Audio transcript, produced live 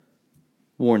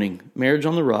Warning, Marriage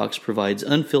on the Rocks provides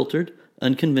unfiltered,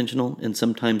 unconventional, and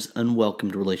sometimes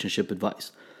unwelcomed relationship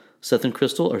advice. Seth and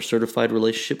Crystal are certified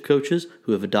relationship coaches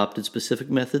who have adopted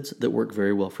specific methods that work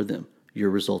very well for them.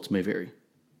 Your results may vary.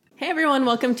 Hey everyone,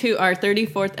 welcome to our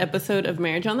 34th episode of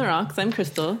Marriage on the Rocks. I'm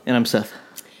Crystal. And I'm Seth.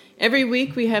 Every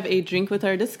week we have a drink with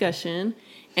our discussion,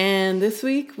 and this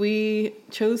week we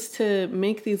chose to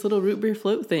make these little root beer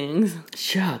float things.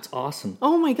 Yeah, it's awesome.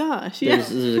 Oh my gosh, yeah.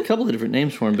 There's a couple of different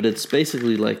names for them, but it's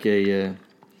basically like a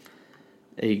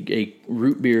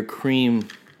root beer cream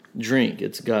drink.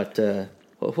 It's got,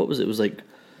 what was it? It was like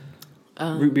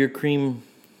root beer cream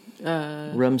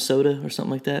rum soda or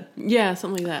something like that. Yeah,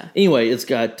 something like that. Anyway, it's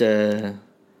got 2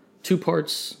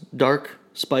 parts dark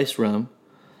spiced rum,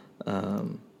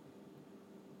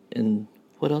 and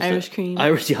what else? Irish cream.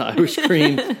 Irish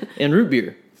cream and root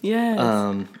beer. Yes.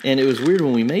 And it was weird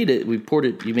when we made it. We poured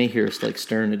it. You may hear us like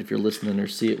stirring it if you're listening, or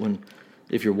see it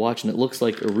if you're watching. It looks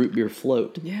like a root beer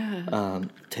float. Yeah.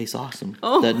 Tastes awesome.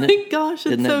 Oh doesn't my it? gosh,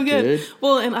 Isn't it's so that good.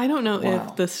 Well, and I don't know Wow.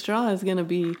 if the straw is going to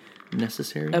be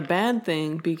Necessary. a bad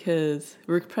thing, because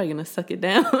we're probably going to suck it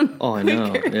down. Oh, I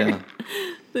know. Yeah.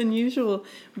 Than usual.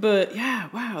 But yeah,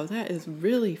 wow, that is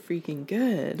really freaking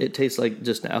good. It tastes like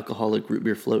just an alcoholic root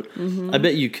beer float. Mm-hmm. I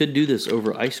bet you could do this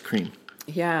over ice cream.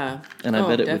 Yeah. And I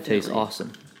bet it definitely would taste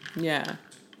awesome. Yeah.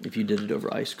 If you did it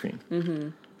over ice cream.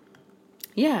 Mm-hmm.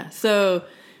 Yeah. So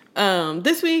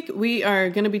this week we are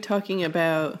going to be talking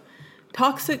about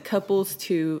toxic couples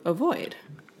to avoid.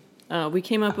 We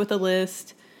came up with a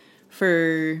list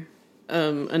for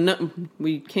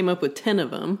we came up with 10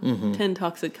 of them, 10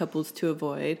 toxic couples to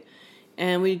avoid.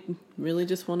 And we really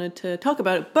just wanted to talk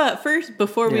about it. But first,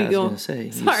 before we go... I was going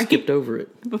to say, you skipped over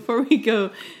it. Before we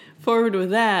go forward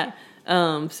with that,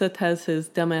 Seth has his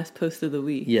dumbass post of the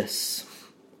week. Yes.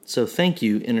 So thank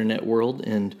you, Internet World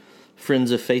and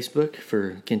friends of Facebook,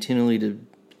 for continuing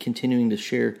to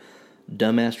share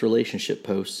dumbass relationship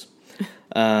posts.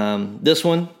 This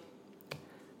one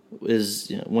is,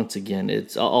 once again,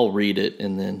 I'll read it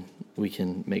and then we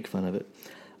can make fun of it.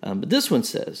 But this one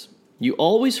says, "You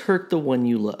always hurt the one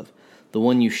you love, the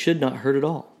one you should not hurt at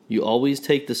all. You always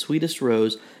take the sweetest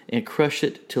rose and crush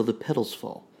it till the petals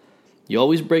fall. You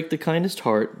always break the kindest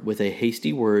heart with a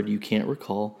hasty word you can't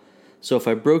recall. So if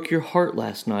I broke your heart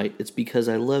last night, it's because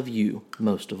I love you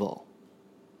most of all."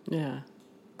 Yeah,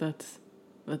 that's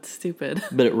stupid.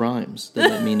 But it rhymes. Does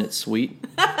that mean it's sweet?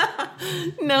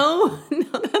 No,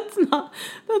 that's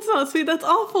not sweet. That's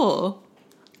awful.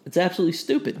 It's absolutely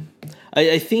stupid.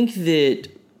 I think that,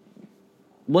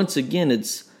 once again,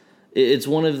 it's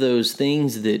one of those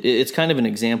things that it's kind of an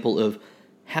example of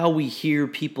how we hear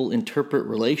people interpret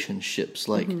relationships.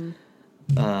 Like,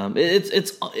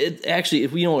 it actually,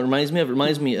 if you know what it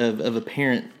reminds me of, of a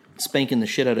parent spanking the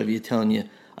shit out of you, telling you,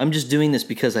 "I'm just doing this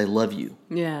because I love you."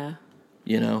 Yeah.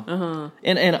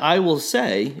 And I will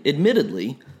say,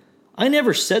 admittedly, I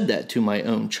never said that to my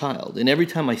own child. And every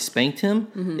time I spanked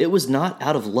him, it was not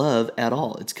out of love at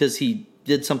all. It's because he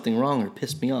did something wrong or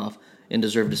pissed me off and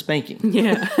deserved a spanking.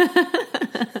 Yeah.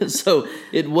 So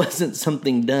it wasn't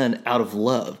something done out of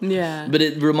love. Yeah. But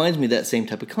it reminds me of that same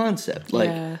type of concept. Like,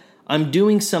 yeah. I'm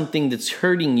doing something that's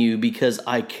hurting you because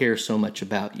I care so much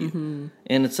about you.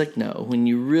 And it's like, no, when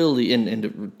you really,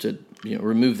 and to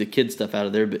remove the kid stuff out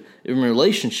of there, but in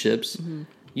relationships,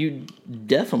 you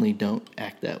definitely don't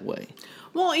act that way.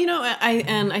 Well,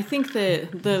 I think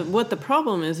that what the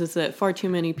problem is that far too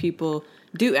many people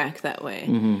do act that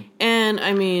way. And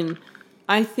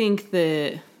I think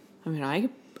that,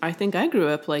 I think I grew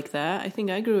up like that. I think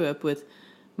I grew up with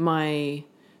my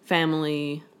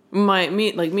family,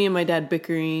 me and my dad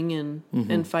bickering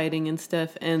and fighting and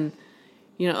stuff. And,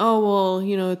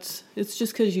 it's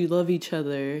just because you love each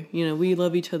other. We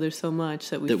love each other so much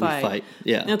that we fight.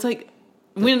 Yeah. And it's like,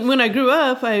 when I grew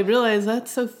up, I realized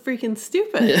that's so freaking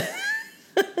stupid. Yeah.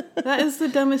 That is the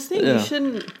dumbest thing.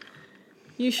 Yeah.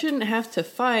 You shouldn't have to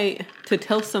fight to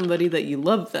tell somebody that you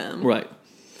love them. Right.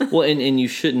 Well, and you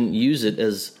shouldn't use it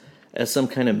as some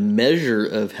kind of measure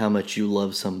of how much you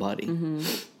love somebody.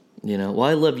 Well,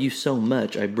 I love you so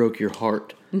much, I broke your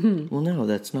heart. Well, no,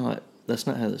 that's not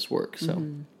how this works.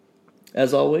 So,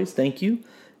 as always, thank you.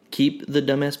 Keep the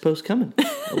dumbass post coming.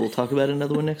 We'll talk about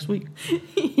another one next week.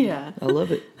 Yeah. I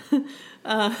love it.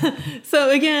 So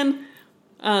again,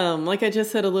 like I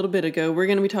just said a little bit ago, we're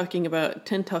going to be talking about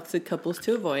 10 toxic couples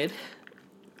to avoid.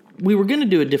 We were going to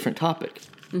do a different topic.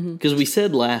 Because we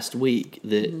said last week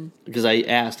that, because I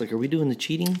asked, are we doing the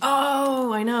cheating?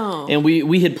 Oh, I know. And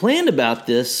we had planned about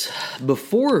this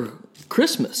before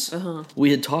Christmas.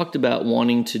 We had talked about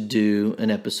wanting to do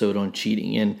an episode on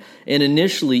cheating, and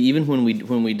initially, even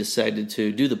when we decided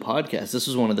to do the podcast, this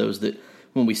was one of those that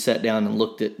when we sat down and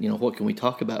looked at, what can we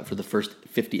talk about for the first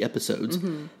 50 episodes,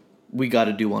 we got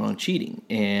to do one on cheating.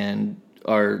 And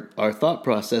our thought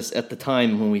process at the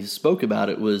time when we spoke about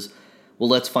it was, well,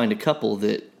 let's find a couple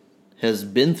that has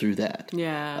been through that.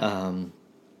 Yeah.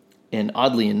 And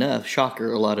oddly enough,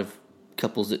 shocker, a lot of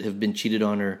couples that have been cheated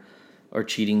on or are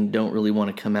cheating don't really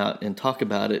want to come out and talk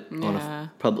about it on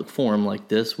a public forum like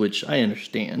this, which I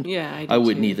understand. Yeah, I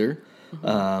wouldn't either.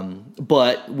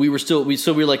 But we were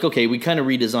like, okay, we kind of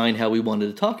redesigned how we wanted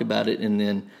to talk about it, and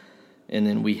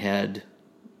then we had,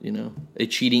 a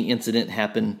cheating incident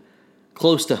happen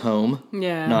close to home.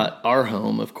 Yeah. Not our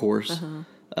home, of course.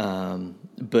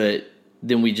 But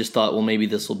then we just thought, well, maybe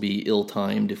this will be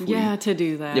ill-timed if we to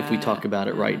do that. If we talk about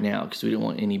it right now, because we didn't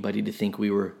want anybody to think we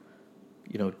were,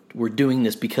 we're doing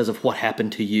this because of what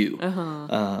happened to you.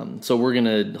 So we're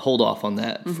gonna hold off on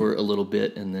that for a little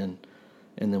bit, and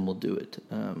then we'll do it.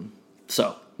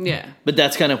 But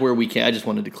that's kind of where we can. I just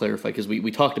wanted to clarify because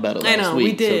we talked about it last week,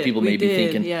 we did. So people may be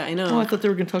thinking, yeah, I know. Oh, I thought they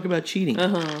were going to talk about cheating.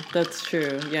 That's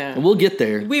true. Yeah, and we'll get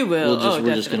there. We will.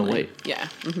 We're just going to wait. Yeah.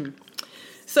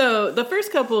 So the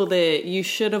first couple that you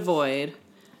should avoid.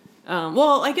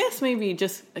 Well, I guess maybe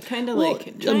just kind of a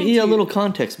little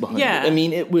context behind it. I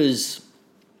mean, it was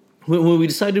when we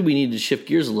decided we needed to shift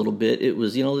gears a little bit. It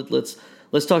was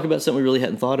let's talk about something we really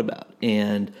hadn't thought about,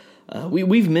 and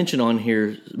we've mentioned on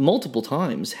here multiple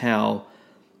times how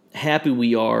happy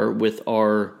we are with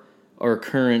our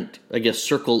current, I guess,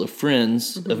 circle of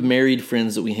friends, of married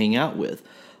friends that we hang out with.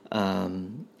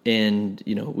 And,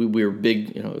 we're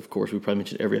big, of course, we probably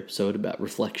mentioned every episode about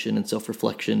reflection and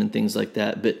self-reflection and things like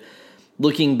that. But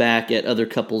looking back at other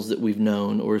couples that we've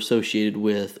known or associated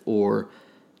with, or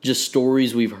just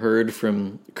stories we've heard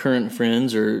from current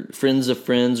friends or friends of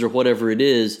friends or whatever it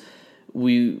is,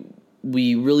 we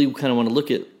really kind of want to look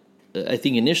at, I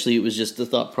think initially it was just the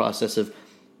thought process of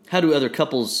how do other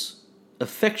couples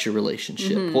affect your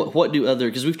relationship? What do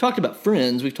because we've talked about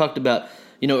friends, we've talked about,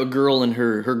 a girl and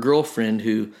her girlfriend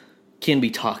who can be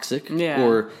toxic,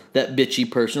 or that bitchy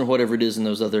person, or whatever it is in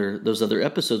those other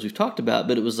episodes we've talked about.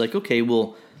 But it was like, okay,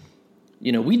 well,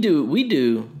 we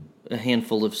do a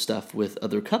handful of stuff with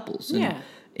other couples,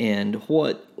 and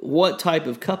what type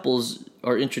of couples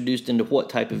are introduced into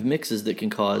what type of mixes that can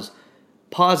cause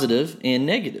positive and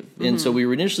negative. And so we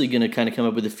were initially going to kind of come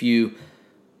up with a few.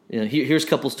 Here's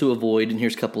couples to avoid, and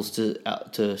here's couples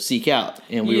to seek out,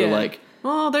 and we were like.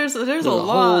 Well, there's a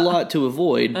whole lot to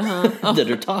avoid that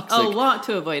are toxic. A lot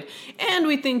to avoid. And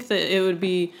we think that it would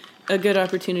be a good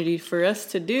opportunity for us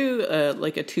to do a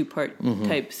 2-part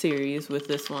type series with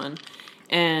this one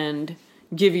and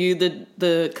give you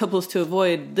the couples to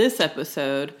avoid this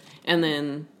episode, and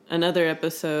then another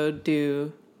episode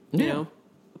do,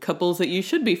 couples that you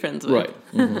should be friends with.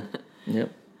 Right.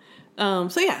 Yep.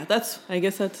 I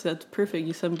guess that's perfect.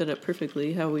 You summed it up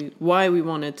perfectly, why we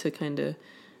wanted to kind of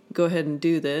go ahead and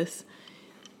do this.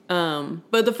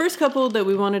 But the first couple that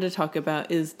we wanted to talk about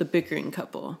is the bickering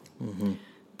couple.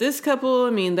 This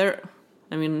couple, they're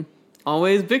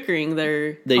always bickering.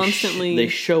 They constantly... They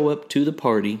show up to the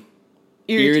party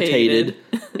irritated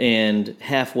and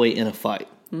halfway in a fight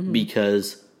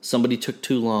because somebody took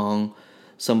too long,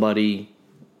 somebody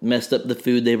messed up the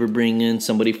food they were bringing,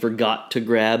 somebody forgot to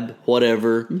grab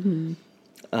whatever.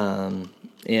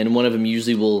 And one of them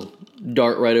usually will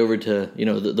dart right over to,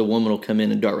 the woman will come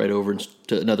in and dart right over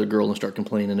to another girl and start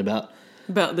complaining about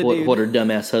the what her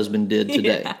dumbass husband did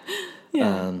today.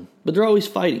 But they're always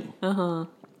fighting.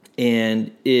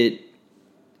 And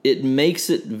it makes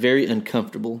it very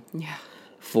uncomfortable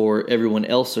for everyone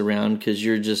else around, because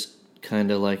you're just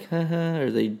kind of like, are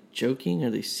they joking?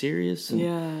 Are they serious?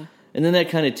 And then that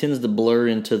kind of tends to blur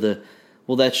into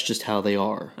well, that's just how they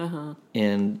are.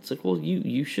 And it's like, well,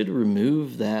 you should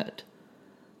remove that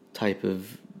type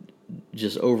of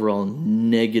just overall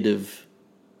negative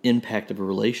impact of a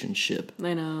relationship.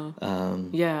 I know.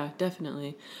 Yeah,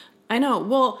 definitely. I know.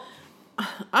 Well,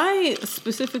 I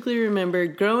specifically remember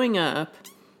growing up,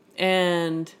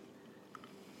 and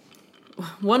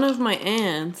one of my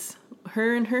aunts,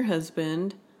 her and her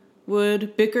husband,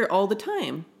 would bicker all the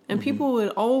time. And people would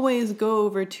always go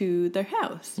over to their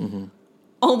house.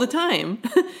 All the time.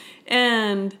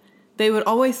 And they would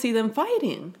always see them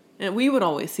fighting. And we would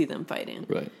always see them fighting.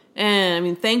 Right.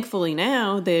 And, thankfully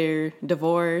now they're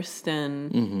divorced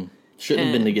and... Shouldn't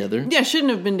have been together. Yeah,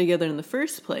 shouldn't have been together in the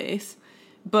first place.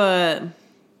 But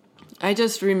I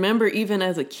just remember, even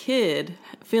as a kid,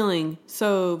 feeling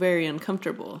so very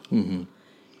uncomfortable.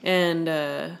 And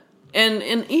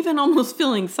And even almost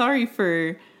feeling sorry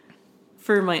for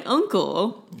my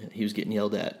uncle. He was getting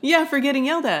yelled at. Yeah, for getting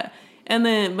yelled at. And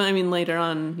then, I mean, later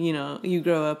on, you know, you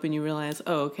grow up and you realize,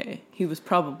 oh, okay, he was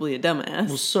probably a dumbass.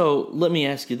 Well, so let me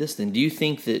ask you this then. Do you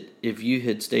think that if you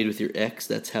had stayed with your ex,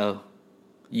 that's how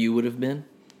you would have been?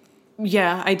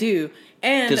 Yeah, I do.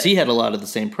 And because he had a lot of the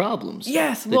same problems.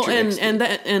 Yes, well,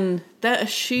 and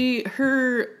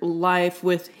her life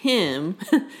with him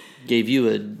gave you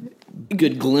a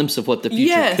good glimpse of what the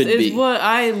future could be. Yes, is what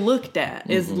I looked at.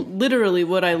 Is literally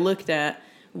what I looked at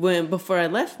before I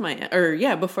left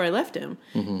him,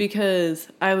 because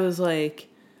I was like,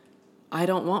 I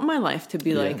don't want my life to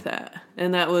be like that,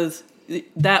 and that was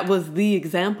the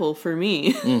example for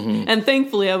me. And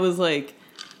thankfully, I was like,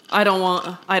 I don't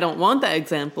want that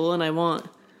example, and I want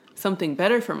something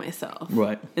better for myself,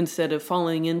 right? Instead of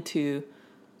falling into,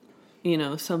 you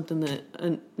know, something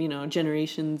that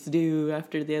generations do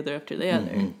after the other.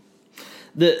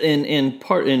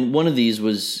 And one of these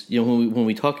was, you know, when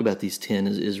we talk about these 10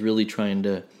 is really trying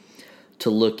to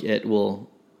look at, well,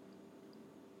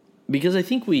 because I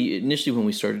think we initially, when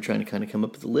we started trying to kind of come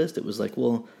up with the list, it was like,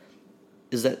 well,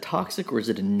 is that toxic or is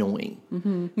it annoying?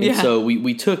 And so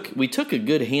we took a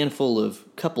good handful of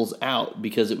couples out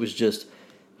because it was just,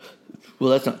 well,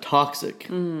 that's not toxic.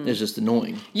 It's just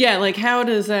annoying. Yeah, like how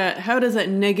does that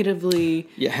negatively?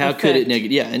 Yeah, how could it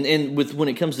negative? Yeah, and when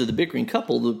it comes to the bickering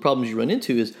couple, the problems you run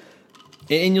into is,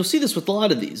 and you'll see this with a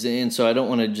lot of these, and so I don't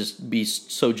want to just be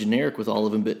so generic with all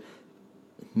of them, but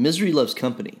misery loves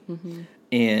company.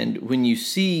 And when you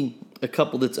see a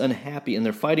couple that's unhappy and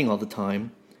they're fighting all the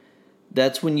time,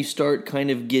 that's when you start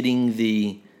kind of getting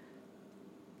the,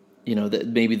 you know, that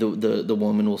maybe the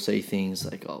woman will say things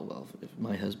like, oh, well, if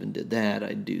my husband did that,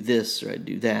 I'd do this or I'd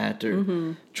do that,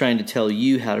 or trying to tell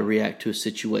you how to react to a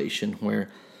situation where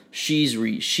she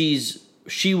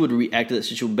would react to that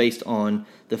situation based on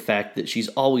the fact that she's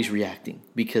always reacting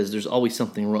because there's always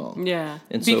something wrong. Yeah,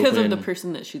 and because of the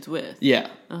person that she's with. Yeah.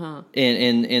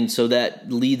 And so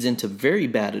that leads into very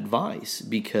bad advice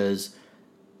because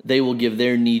they will give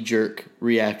their knee-jerk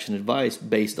reaction advice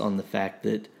based on the fact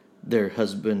that their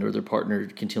husband or their partner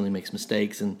continually makes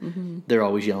mistakes and they're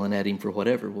always yelling at him for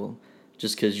whatever. Well,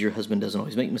 just because your husband doesn't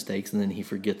always make mistakes and then he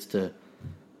forgets to,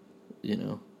 you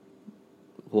know,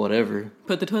 whatever.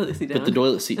 Put the toilet seat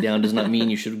down does not mean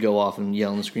you should go off and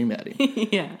yell and scream at him.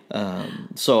 Yeah.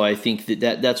 So I think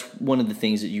that's one of the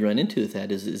things that you run into with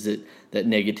that is that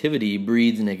negativity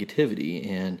breeds negativity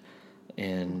and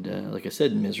like I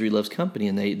said, misery loves company,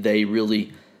 and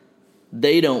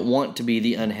they don't want to be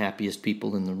the unhappiest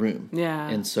people in the room. Yeah.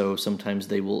 And so sometimes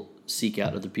they will seek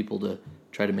out other people to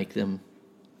try to make them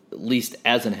at least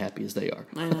as unhappy as they are.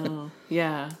 I know.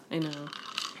 Yeah, I know.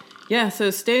 Yeah, so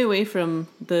stay away from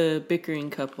the bickering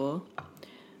couple.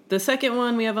 The second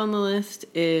one we have on the list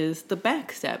is the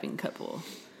backstabbing couple.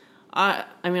 I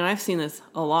mean, I've seen this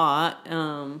a lot,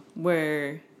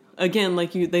 where, again,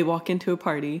 like they walk into a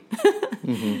party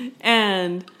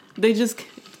and they just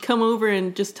come over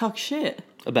and just talk shit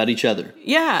about each other.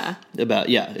 Yeah.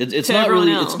 It's not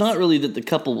really else. It's not really that the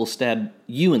couple will stab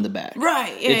you in the back.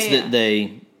 Right. Yeah, it's that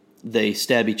they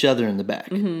stab each other in the back.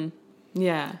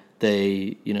 Yeah.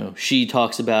 They, you know, she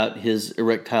talks about his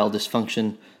erectile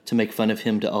dysfunction to make fun of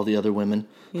him to all the other women.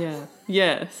 Yeah.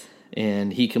 Yes.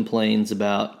 And he complains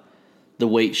about the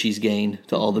weight she's gained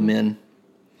to all the men.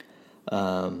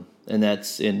 And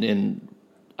that's and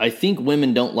I think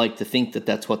women don't like to think that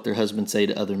that's what their husbands say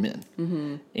to other men.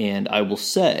 And I will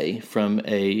say, from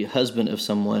a husband of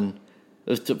someone,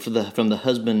 from the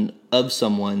husband of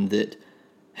someone that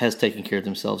has taken care of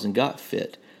themselves and got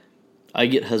fit, I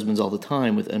get husbands all the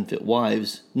time with unfit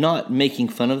wives, not making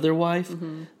fun of their wife,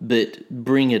 but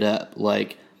bring it up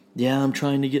like, yeah, I'm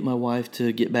trying to get my wife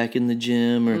to get back in the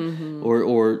gym,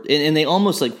 or and they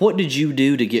almost like, what did you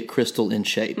do to get Crystal in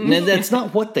shape? And that's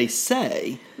not what they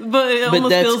say, but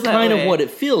that's feels kind that of what it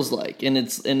feels like. And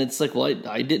it's like, well,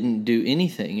 I didn't do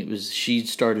anything. It was she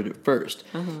started it first.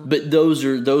 But those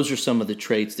are some of the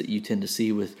traits that you tend to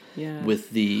see with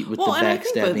the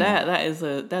backstabbing. I think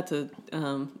with that's a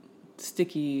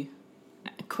sticky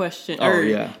question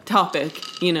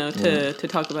topic, you know, to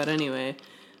talk about anyway.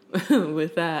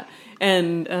 With that,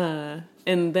 and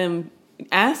them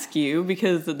ask you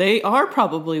because they are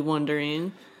probably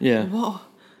wondering, well,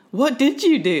 what did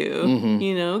you do?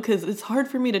 You know, because it's hard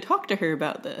for me to talk to her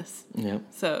about this. Yeah.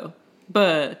 So,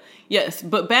 but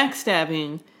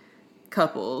backstabbing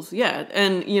couples,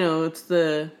 and you know, it's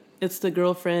the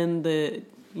girlfriend that,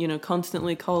 you know,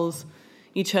 constantly calls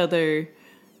each other.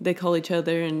 They call each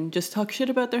other and just talk shit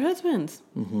about their husbands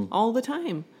all the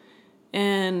time,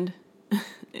 and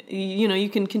you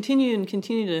can continue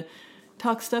to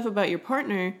talk stuff about your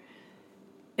partner,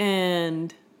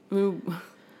 and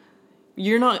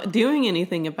you're not doing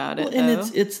anything about it. And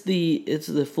it's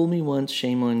the fool me once,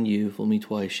 shame on you, fool me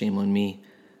twice, shame on me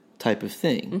type of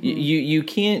thing. Mm-hmm. You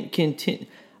can't continue.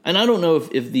 And I don't know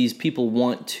if these people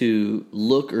want to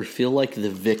look or feel like the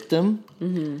victim.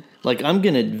 Mm-hmm. Like, I'm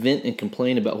going to vent and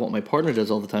complain about what my partner does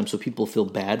all the time so people feel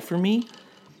bad for me,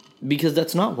 because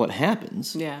that's not what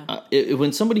happens. Yeah.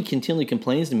 When somebody continually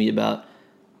complains to me about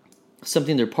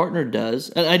something their partner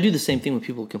does, and I do the same thing when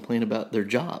people complain about their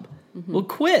job. Mm-hmm. Well,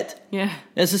 quit. Yeah.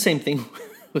 And it's the same thing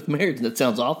with marriage. That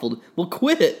sounds awful. Well,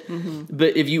 quit. Mm-hmm.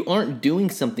 But if you aren't doing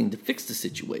something to fix the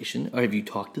situation, or have you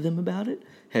talked to them about it?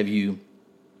 Have you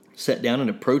sat down and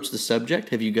approached the subject?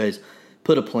 Have you guys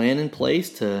put a plan in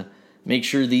place to make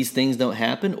sure these things don't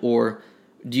happen? Or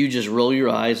do you just roll your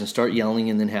eyes and start yelling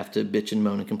and then have to bitch and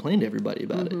moan and complain to everybody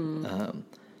about it?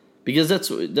 Because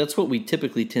that's what we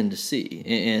typically tend to see.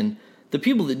 And the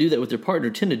people that do that with their partner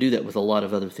tend to do that with a lot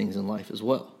of other things in life as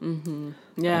well. Mm-hmm.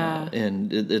 Yeah.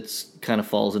 And it's kind of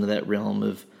falls into that realm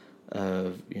of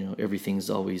everything's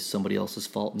always somebody else's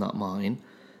fault, not mine.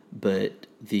 But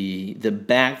the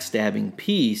backstabbing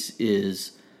piece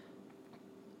is,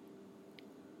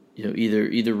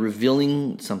 either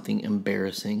revealing something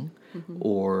embarrassing, mm-hmm.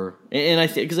 or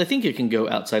because I think it can go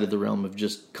outside of the realm of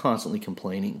just constantly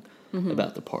complaining mm-hmm.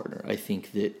 about the partner. I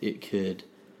think that it could.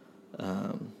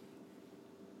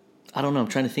 I don't know. I'm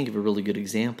trying to think of a really good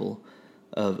example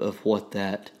of what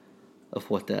that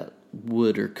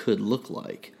would or could look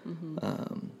like.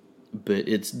 Mm-hmm. But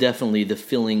it's definitely the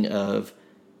feeling of,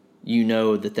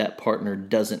 that partner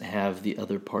doesn't have the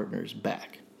other partner's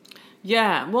back.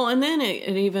 Yeah. Well, and then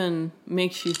it even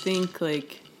makes you think,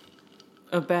 like,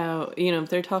 about, if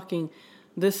they're talking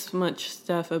this much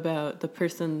stuff about the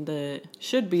person that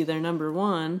should be their number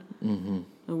one, mm-hmm.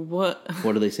 What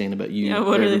are they saying about you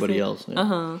or everybody else? Yeah.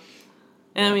 Uh-huh.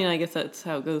 And I mean, I guess that's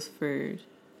how it goes for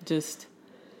just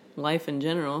life in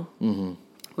general mm-hmm.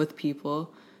 with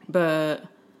people. But,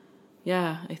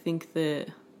 yeah, I think that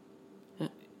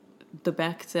the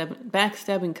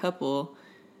backstabbing couple,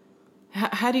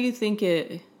 how do you think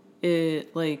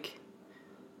it like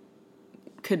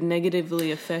could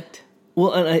negatively affect?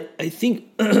 Well, and I think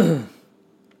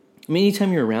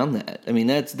anytime you're around that, I mean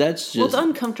that's just it's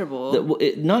uncomfortable.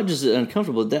 Not just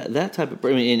uncomfortable, that type of.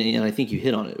 I mean, and I think you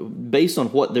hit on it. Based on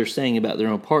what they're saying about their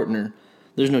own partner,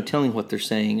 there's no telling what they're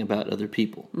saying about other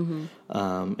people.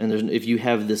 Mm-hmm. And if you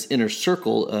have this inner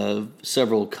circle of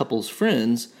several couples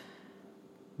friends,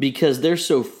 because they're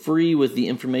so free with the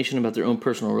information about their own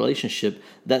personal relationship,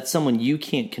 that's someone you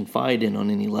can't confide in on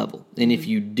any level. And if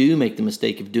you do make the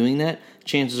mistake of doing that,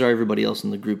 chances are everybody else in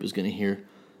the group is going to hear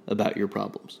about your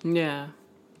problems. Yeah.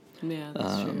 Yeah,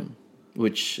 that's true.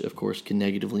 Which, of course, can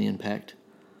negatively impact,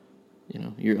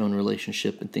 your own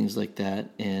relationship and things like that.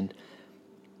 And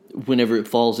whenever it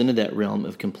falls into that realm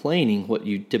of complaining, what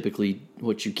you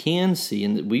can see,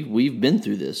 and we've been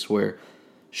through this, where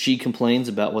she complains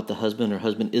about what the husband or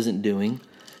husband isn't doing,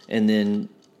 and then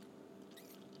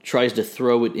tries to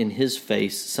throw it in his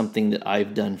face, something that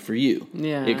I've done for you.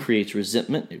 Yeah. It creates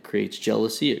resentment, it creates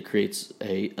jealousy, it creates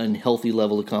a unhealthy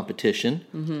level of competition,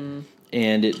 mm-hmm.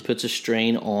 and it puts a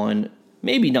strain on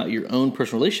maybe not your own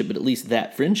personal relationship, but at least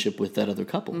that friendship with that other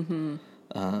couple. Mm-hmm.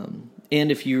 And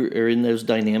if you are in those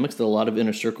dynamics that a lot of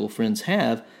inner circle friends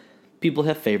have, people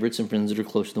have favorites and friends that are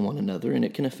closer to one another, and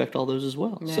it can affect all those as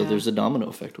well. Yeah. So there's a domino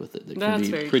effect with it that can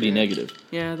be pretty negative.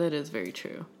 Yeah, that is very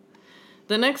true.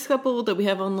 The next couple that we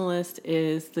have on the list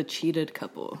is the cheated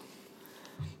couple.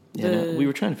 Yeah, we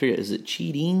were trying to figure out, is it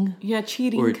cheating? Yeah,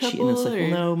 cheating or couple. And it's like, well,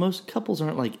 no, most couples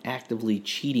aren't like actively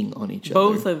cheating on each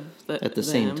Both other. Both at the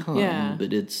same time. Yeah.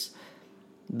 But it's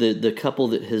the couple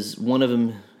that one of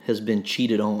them has been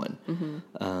cheated on.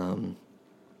 Mm-hmm.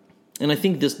 And I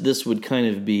think this would kind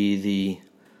of be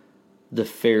the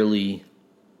fairly,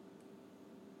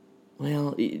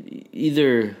 well,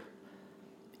 either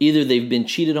they've been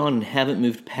cheated on and haven't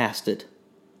moved past it,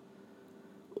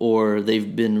 or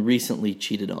they've been recently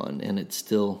cheated on and it's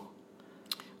still.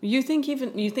 You think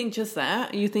just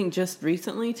that? You think just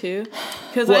recently too?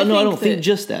 Because I don't think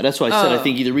just that. That's why I said I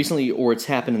think either recently or it's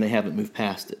happened and they haven't moved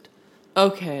past it.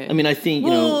 Okay. I mean, I think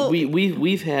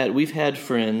we've had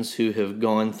friends who have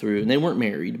gone through, and they weren't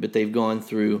married, but they've gone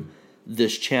through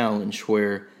this challenge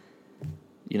where,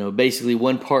 basically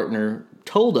one partner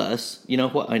told us,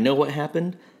 I know what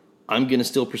happened. I'm going to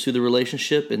still pursue the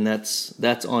relationship, and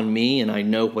that's on me, and I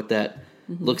know what that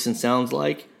mm-hmm. looks and sounds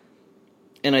like.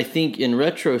 And I think in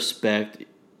retrospect,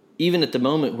 even at the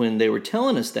moment when they were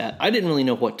telling us that, I didn't really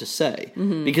know what to say.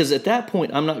 Because at that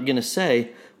point, I'm not going to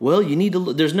say, well, you need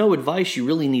to, there's no advice you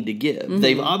really need to give.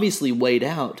 They've obviously weighed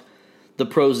out the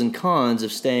pros and cons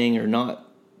of staying or not,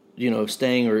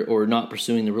 staying or not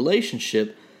pursuing the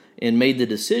relationship, and made the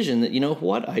decision that, you know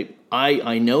what,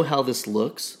 I know how this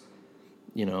looks.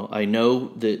 I know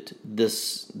that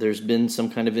there's been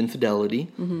some kind of infidelity,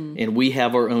 and we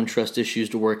have our own trust issues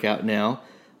to work out now,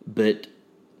 but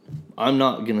I'm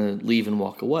not going to leave and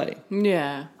walk away.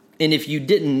 Yeah. And if you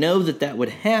didn't know that would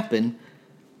happen,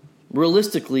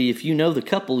 realistically, if you know the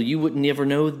couple, you wouldn't ever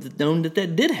known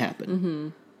that did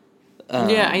happen.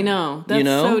 Yeah, I know. That's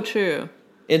so true.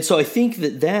 And so I think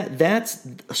that's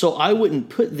so I wouldn't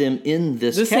put them in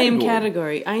this same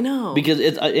category. I know, because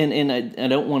I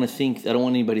don't want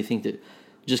anybody to think that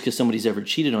just because somebody's ever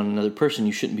cheated on another person,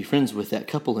 you shouldn't be friends with that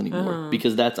couple anymore.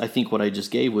 Because that's, I think, what I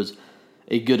just gave was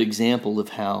a good example of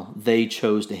how they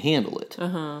chose to handle it.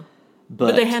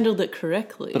 But they handled it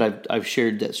correctly. But I've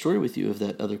shared that story with you of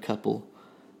that other couple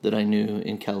that I knew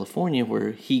in California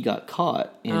where he got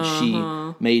caught, and she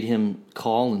made him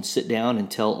call and sit down and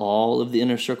tell all of the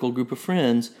inner circle group of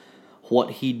friends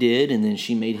what he did, and then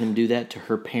she made him do that to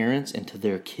her parents and to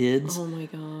their kids. Oh my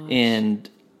gosh. And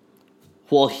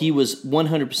while he was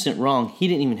 100% wrong, he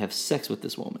didn't even have sex with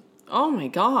this woman. Oh my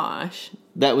gosh.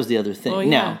 That was the other thing. Well, yeah.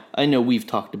 Now, I know we've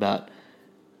talked about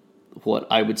what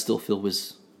I would still feel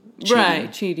was cheating.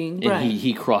 Right, cheating. And right.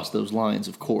 he crossed those lines,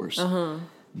 of course.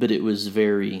 But it was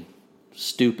very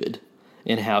stupid.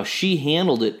 And how she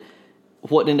handled it,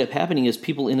 what ended up happening is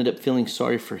people ended up feeling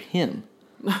sorry for him.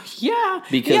 Yeah.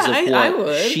 Because of I what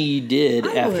would. she did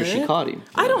after she caught him.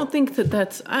 I don't think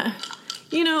that's... I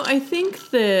think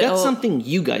that... That's something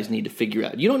you guys need to figure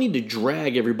out. You don't need to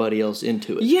drag everybody else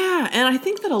into it. Yeah, and I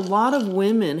think that a lot of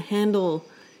women handle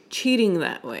cheating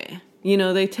that way.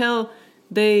 They tell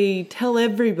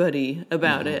everybody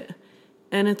about it.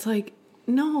 And it's like,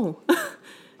 no.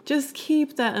 Just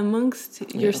keep that amongst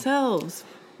yourselves.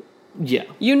 Yeah.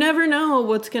 You never know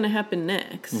what's going to happen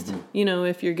next.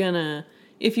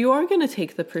 If you are going to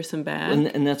take the person back.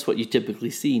 And that's what you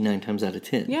typically see 9 times out of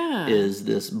 10. Yeah. Is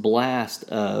this blast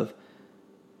of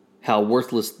how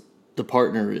worthless the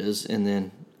partner is, and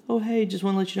then, oh, hey, just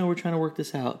want to let you know we're trying to work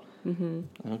this out.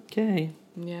 Okay.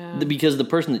 Yeah. Because the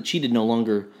person that cheated no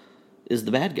longer is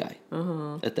the bad guy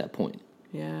at that point.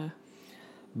 Yeah.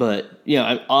 But,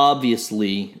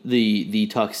 obviously the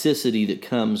toxicity that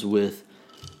comes with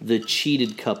the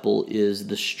cheated couple is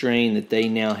the strain that they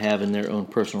now have in their own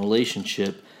personal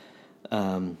relationship,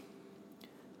 to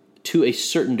a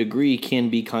certain degree, can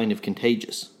be kind of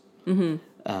contagious. Well,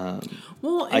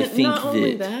 I think not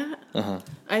only that,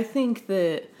 I think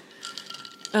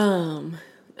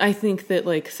that,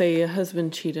 like, say a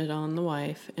husband cheated on the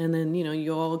wife, and then,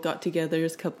 you all got together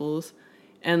as couples,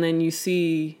 and then you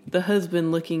see the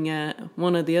husband looking at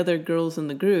one of the other girls in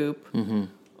the group,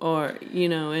 or,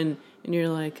 and you're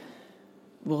like,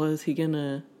 well, is he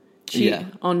gonna cheat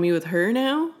on me with her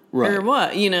now? Right. Or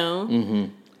what,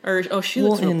 Or, oh, she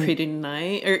looks real pretty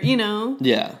tonight, or,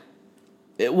 Yeah.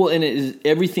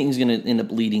 Everything's going to end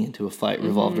up leading into a fight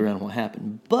revolved around what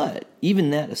happened. But even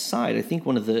that aside, I think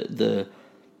one of the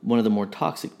more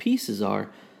toxic pieces are,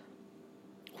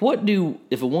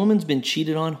 if a woman's been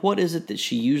cheated on, what is it that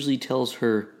she usually tells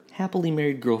her happily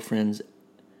married girlfriends,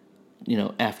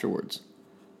 afterwards?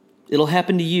 It'll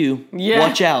happen to you. Yeah.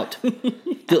 Watch out.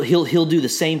 He'll do the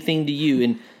same thing to you.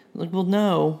 And like, well,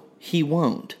 no, he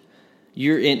won't.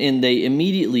 And they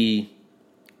immediately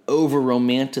over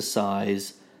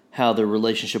romanticize how their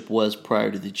relationship was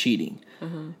prior to the cheating.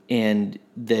 And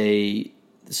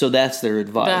so that's their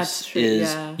advice. That's true,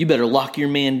 you better lock your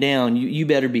man down. You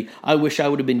better be, I wish I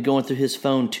would have been going through his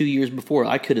phone 2 years before.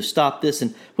 I could have stopped this.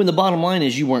 And when the bottom line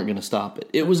is you weren't going to stop it.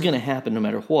 It was going to happen no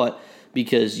matter what,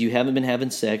 because you haven't been having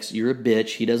sex. You're a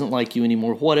bitch. He doesn't like you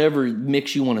anymore. Whatever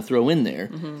mix you want to throw in there,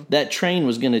 that train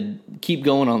was going to keep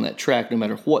going on that track no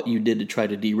matter what you did to try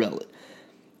to derail it.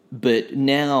 But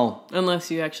now...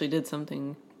 Unless you actually did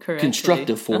something correctly.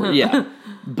 Constructive for it, yeah.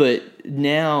 But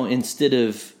now, instead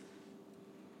of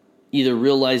either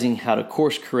realizing how to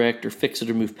course correct or fix it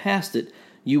or move past it,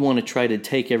 you want to try to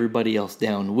take everybody else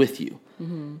down with you.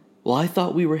 Well, I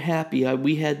thought we were happy.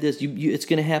 We had this. It's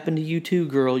going to happen to you too,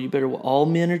 girl. You better... All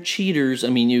men are cheaters. I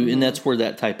mean, and that's where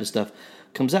that type of stuff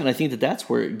comes out. And I think that's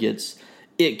where it gets...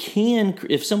 It can...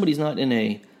 If somebody's not in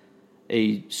a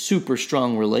super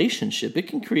strong relationship, it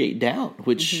can create doubt,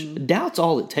 which doubt's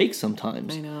all it takes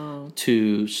sometimes. I know.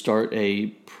 To start a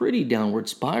pretty downward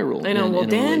spiral. I know. Well,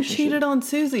 Dan cheated on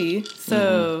Susie,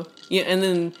 so yeah, and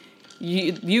then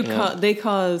they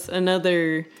cause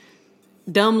another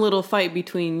dumb little fight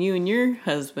between you and your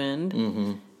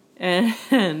husband,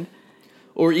 and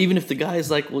or even if the guy's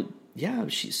like, well, yeah,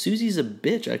 Susie's a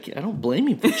bitch. I don't blame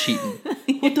him for cheating.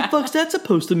 What the fuck's that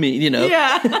supposed to mean? You know?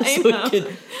 Yeah, I know.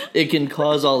 It can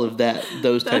cause all of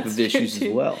those type of issues as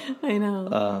well. I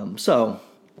know. So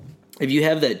if you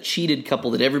have that cheated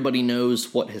couple that everybody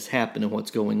knows what has happened and what's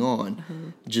going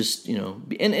on, just, you know,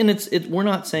 and we're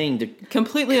not saying to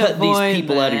completely cut avoid these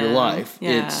people out of your life.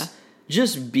 Yeah. It's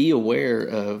just be aware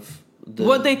of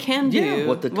what they can do. Yeah,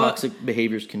 what the toxic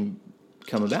behaviors can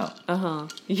come about.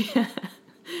 Yeah.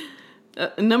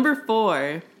 Number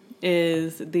 4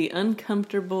 is the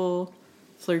uncomfortable,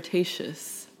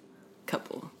 flirtatious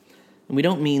couple. And we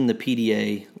don't mean the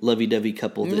PDA lovey-dovey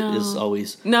couple that is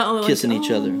always kissing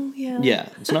each other. Yeah,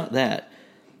 it's not that.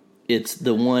 It's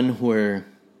the one where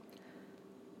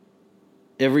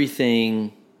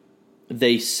everything,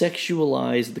 they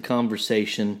sexualize the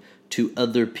conversation to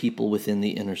other people within the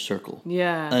inner circle.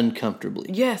 Yeah. Uncomfortably.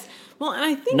 Yes. Well, and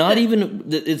I think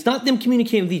it's not them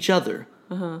communicating with each other.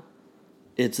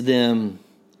 It's them.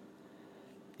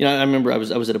 You know, I remember I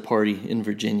was at a party in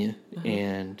Virginia,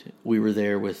 and we were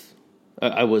there with.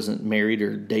 I wasn't married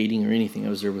or dating or anything. I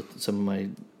was there with some of my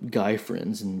guy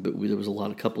friends, but there was a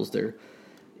lot of couples there,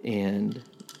 and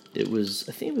I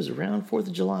think it was around 4th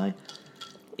of July.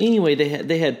 Anyway,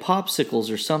 they had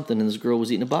popsicles or something, and this girl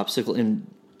was eating a popsicle, and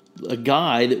a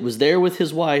guy that was there with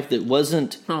his wife that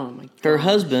wasn't her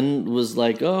husband was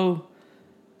like, oh.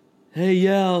 Hey,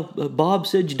 yeah, Bob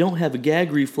said you don't have a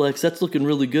gag reflex. That's looking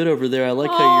really good over there. I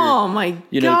like how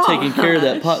you're, taking care of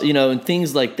that, and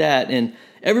things like that. And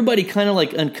everybody kind of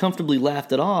like uncomfortably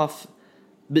laughed it off.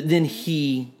 But then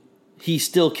he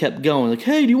still kept going. Like,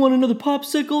 hey, do you want another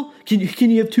popsicle? Can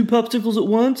you have 2 popsicles at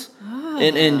once?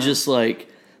 And just like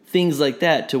things like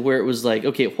that, to where it was like,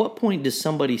 okay, at what point does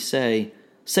somebody say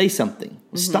something?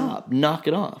 Stop, knock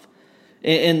it off.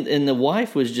 And the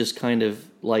wife was just kind of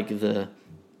like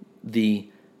the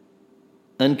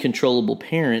uncontrollable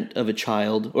parent of a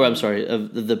child, or I'm sorry,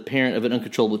 of the parent of an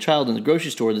uncontrollable child in the grocery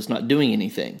store that's not doing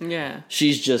anything. Yeah.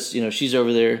 She's just, she's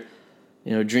over there,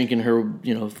 drinking her,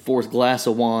 4th glass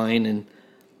of wine and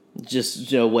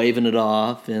just, waving it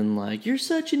off and like, you're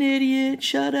such an idiot,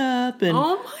 shut up. And,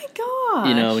 oh my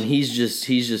gosh. And he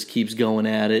just keeps going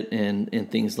at it and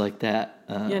things like that.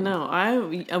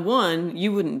 One,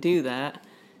 you wouldn't do that.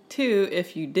 2,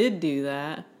 if you did do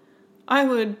that, I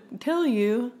would tell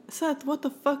you, Seth, what the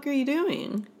fuck are you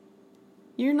doing?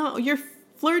 You're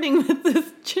flirting with this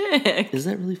chick. Is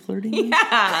that really flirting?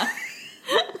 Yeah.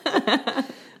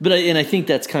 But I think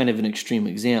that's kind of an extreme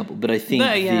example. But I think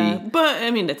but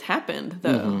I mean, it's happened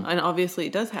though, and obviously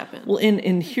it does happen. Well,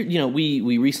 and here,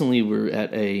 we recently were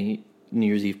at a New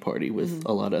Year's Eve party with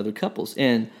a lot of other couples,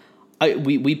 and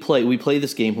we play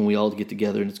this game when we all get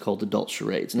together, and it's called Adult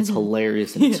Charades, and it's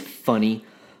hilarious and it's funny.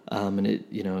 And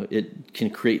it can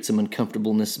create some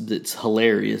uncomfortableness that's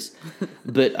hilarious.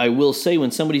 But I will say,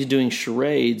 when somebody's doing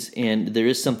charades and there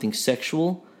is something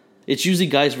sexual, it's usually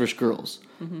guys versus girls.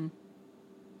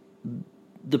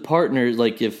 The partner,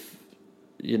 like if,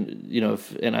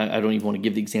 and I don't even want to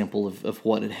give the example of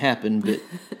what had happened, but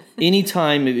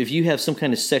anytime if you have some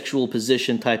kind of sexual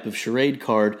position type of charade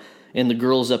card, and the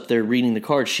girl's up there reading the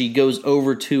card, she goes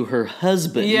over to her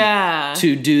husband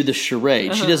to do the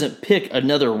charade. She doesn't pick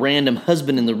another random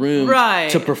husband in the room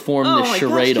to perform the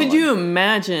charade on. Could you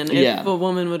imagine if a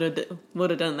woman would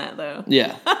have done that, though?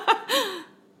 Yeah.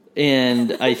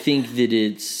 And I think that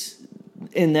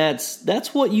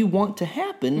that's what you want to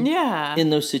happen in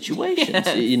those situations.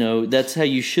 Yes. That's how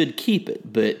you should keep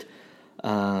it. But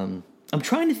I'm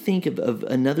trying to think of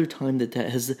another time that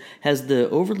has the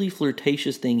overly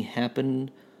flirtatious thing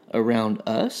happened around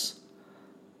us.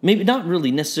 Maybe not really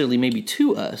necessarily maybe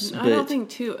to us. I don't think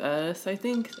to us. I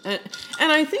think, and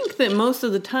I think that most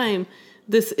of the time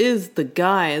this is the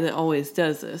guy that always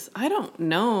does this. I don't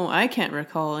know. I can't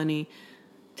recall any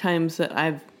times that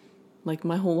I've, like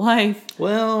my whole life.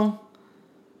 Well,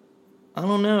 I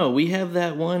don't know. We have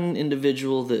that one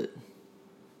individual that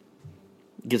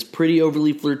gets pretty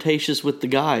overly flirtatious with the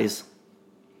guys.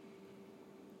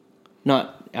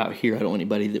 Not out here. I don't want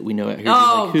anybody that we know out here.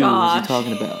 Who is he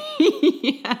talking about?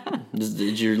 Yeah.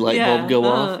 Did your light bulb go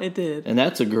off? It did. And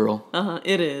that's a girl.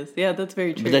 It is. Yeah, that's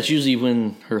very true. But that's usually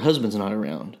when her husband's not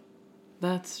around.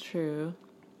 That's true.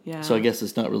 Yeah. So I guess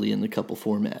it's not really in the couple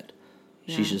format.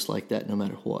 Yeah. She's just like that no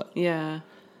matter what. Yeah.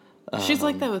 She's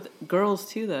like that with girls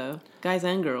too, though. Guys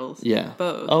and girls. Yeah.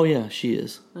 Both. Oh, yeah, she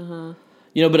is.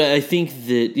 But I think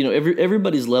that,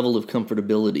 everybody's level of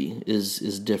comfortability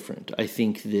is different. I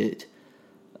think that,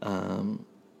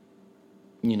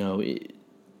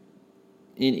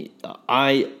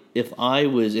 if I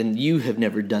was, and you have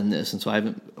never done this, and so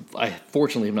I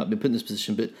fortunately have not been put in this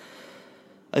position, but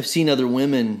I've seen other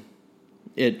women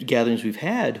at gatherings we've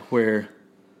had where,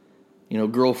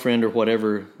 girlfriend or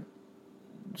whatever,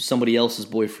 somebody else's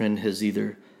boyfriend has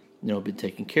either, been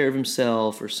taking care of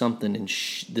himself or something, and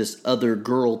this other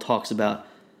girl talks about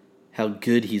how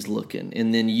good he's looking,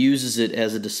 and then uses it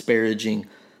as a disparaging.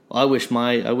 Well, I wish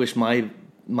my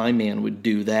man would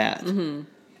do that. Mm-hmm.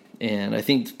 And I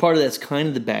think part of that's kind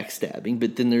of the backstabbing,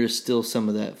 but then there is still some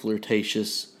of that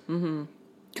flirtatious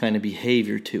kind of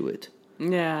behavior to it.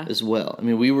 Yeah. As well. I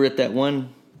mean, we were at that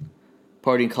one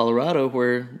party in Colorado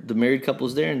where the married couple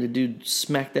was there, and the dude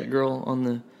smacked that girl on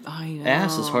the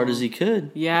ass as hard as he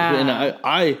could. Yeah.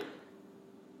 And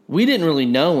we didn't really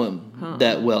know him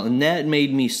that well, and that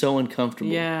made me so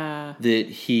uncomfortable. Yeah. That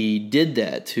he did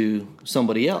that to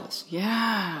somebody else.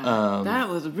 Yeah. That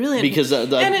was really... Because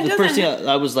the first thing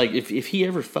I was like, if he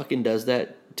ever fucking does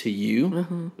that to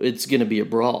you, it's going to be a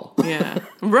brawl. Yeah.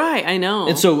 Right, I know.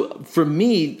 And so, for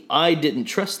me, I didn't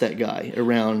trust that guy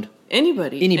around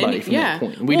anybody from that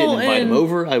point. We didn't invite him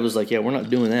over. I was like, yeah, we're not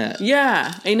doing that.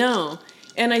 Yeah, I know.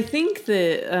 And I think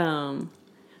that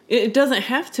it doesn't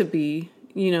have to be,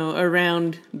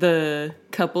 around the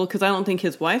couple, because I don't think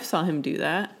his wife saw him do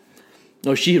that.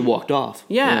 No, she had walked off.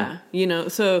 Yeah.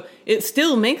 So it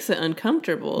still makes it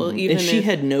uncomfortable. Mm-hmm. Even and she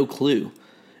had no clue.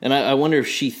 And I wonder if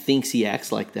she thinks he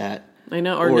acts like that. I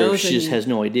know. Or knows if she just has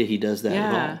no idea he does that at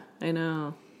all. Yeah, I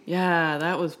know. Yeah,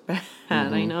 that was bad.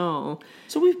 Mm-hmm. I know.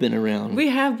 So we've been around. We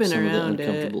have been some around of the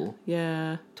uncomfortable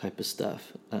type of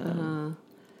stuff.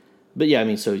 But yeah, I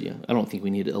mean, so yeah, I don't think we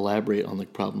need to elaborate on the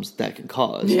problems that can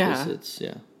cause. Yeah.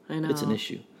 I know. It's an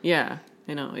issue. Yeah,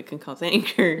 I know. It can cause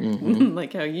anger. Mm-hmm.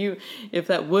 Like how if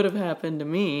that would have happened to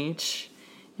me,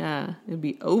 it'd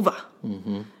be over.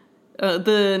 Mm-hmm.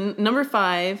 The number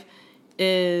 5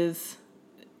 is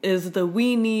the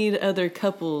we need other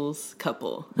couples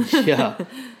couple. Yeah.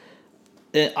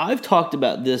 I've talked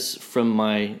about this from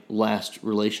my last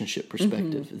relationship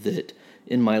perspective, that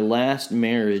in my last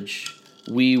marriage,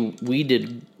 we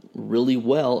did really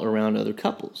well around other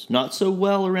couples. Not so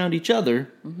well around each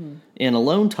other and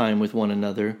alone time with one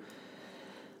another,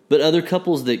 but other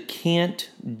couples that can't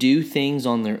do things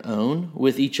on their own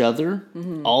with each other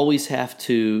always have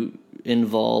to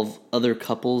involve other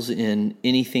couples in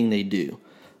anything they do.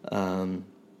 I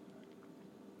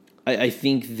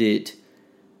think that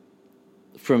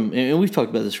and we've talked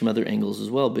about this from other angles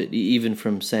as well, but even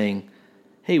from saying,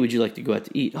 hey, would you like to go out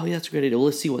to eat? Oh, yeah, that's a great idea. Well,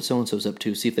 let's see what so-and-so's up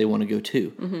to, see if they want to go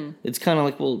too. Mm-hmm. It's kind of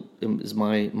like, well, is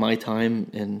my time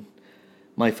and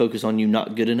my focus on you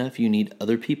not good enough? You need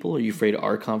other people? Are you afraid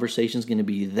our conversation's going to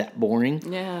be that boring?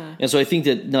 Yeah. And so I think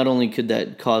that not only could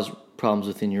that cause problems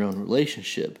within your own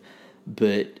relationship,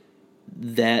 but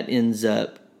that ends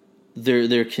up,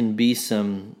 there can be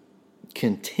some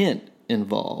resentment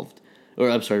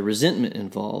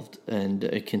involved, and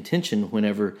a contention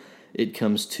whenever it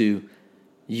comes to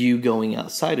you going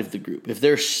outside of the group. If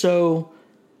they're so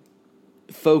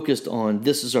focused on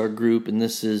this is our group and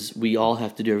we all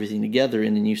have to do everything together,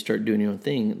 and then you start doing your own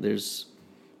thing, there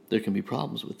can be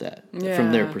problems with that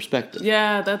from their perspective.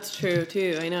 Yeah, that's true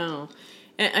too. I know.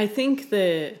 And I think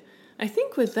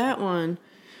with that one,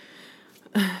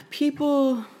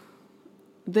 people,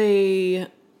 they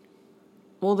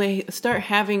start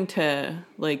having to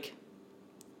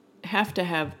have to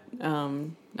have,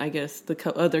 I guess,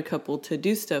 the other couple to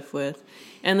do stuff with.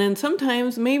 And then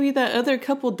sometimes maybe that other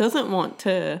couple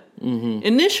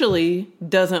initially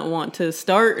doesn't want to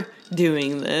start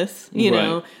doing this,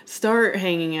 start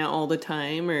hanging out all the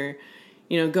time or,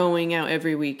 going out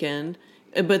every weekend.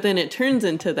 But then it turns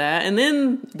into that, and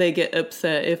then they get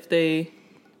upset if they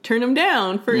turn them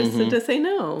down first to say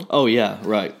no. Oh, yeah,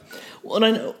 right. Well,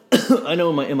 and I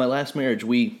know in my last marriage,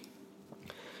 we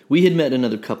had met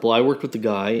another couple. I worked with the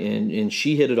guy, and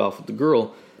she hit it off with the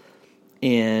girl,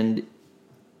 and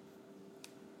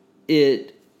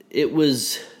it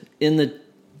was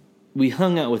we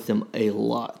hung out with them a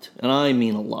lot, and I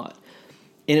mean a lot,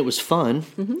 and it was fun,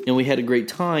 and we had a great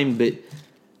time, but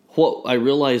what I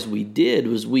realized we did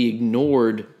was we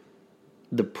ignored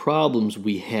the problems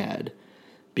we had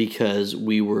because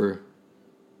we were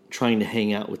trying to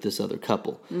hang out with this other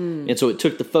couple. And so it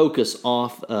took the focus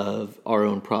off of our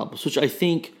own problems, which I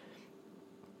think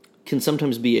can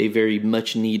sometimes be a very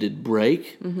much needed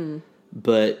break.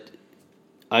 But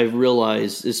I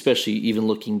realized, especially even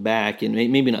looking back, and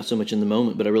maybe not so much in the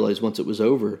moment, but I realized once it was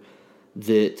over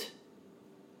that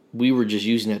we were just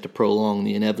using that to prolong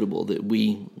the inevitable, that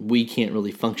we can't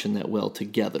really function that well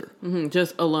together.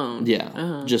 Just alone.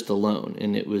 Yeah, just alone.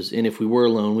 And if we were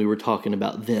alone, we were talking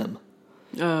about them.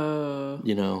 Oh.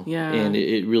 You know? Yeah. And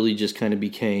it really just kind of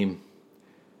became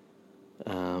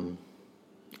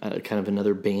kind of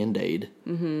another Band-Aid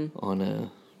on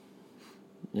a,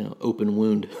 open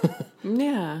wound.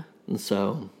 Yeah. And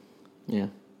so, yeah.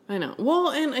 I know. Well,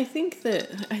 and I think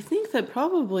that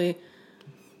probably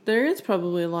there is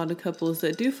probably a lot of couples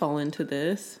that do fall into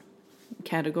this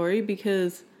category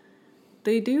because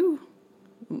they do,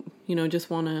 just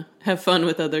want to have fun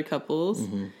with other couples.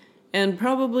 Mm-hmm. And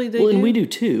probably they do. And we do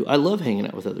too. I love hanging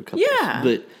out with other couples. Yeah.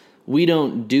 But we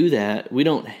don't do that.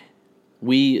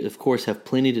 We, of course, have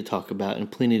plenty to talk about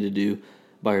and plenty to do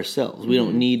by ourselves. We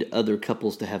don't need other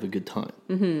couples to have a good time.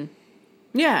 Mm-hmm.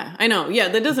 Yeah, I know. Yeah,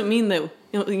 that doesn't mean that,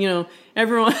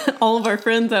 everyone, all of our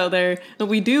friends out there,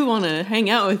 we do want to hang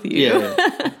out with you.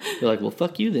 Yeah. You're like, well,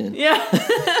 fuck you then. Yeah.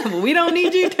 We don't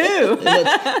need you too.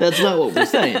 That's not what we're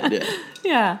saying. Yeah.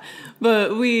 Yeah.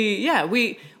 But we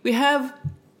have,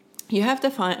 you have to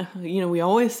find, we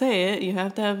always say it, you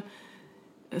have to have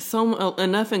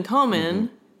enough in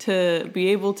common to be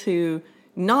able to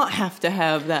not have to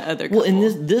have that other couple. Well,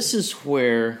 and this is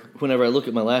where, whenever I look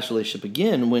at my last relationship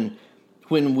again, when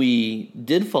we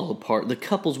did fall apart, the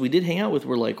couples we did hang out with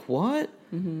were like, what?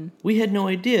 Mm-hmm. We had no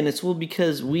idea. And it's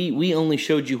because we only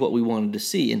showed you what we wanted to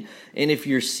see. And if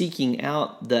you're seeking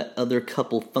out that other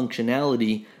couple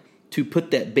functionality to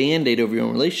put that Band-Aid over your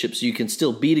own relationship so you can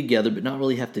still be together but not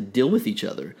really have to deal with each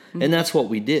other. Mm-hmm. And that's what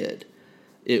we did.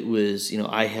 It was,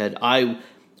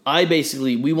 I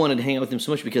basically, we wanted to hang out with him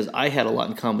so much because I had a lot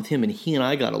in common with him and he and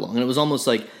I got along. And it was almost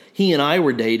like he and I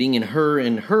were dating and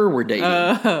her were dating.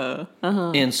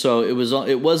 And so it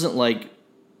wasn't like,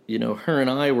 her and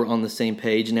I were on the same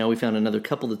page and now we found another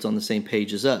couple that's on the same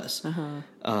page as us.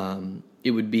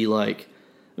 It would be like,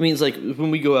 it's like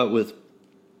when we go out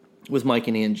with Mike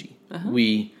and Angie,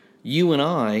 you and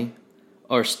I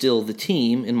are still the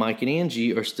team and Mike and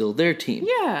Angie are still their team.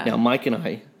 Yeah. Now Mike and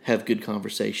I have good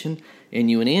conversation, and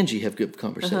you and Angie have good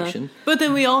conversation. But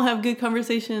then we all have good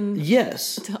conversation.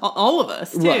 Yes, all of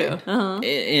us too. Right.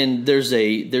 And there's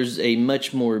a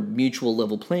much more mutual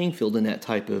level playing field in that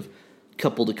type of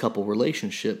couple to couple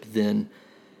relationship than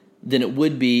it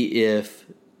would be if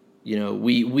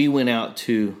we went out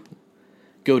to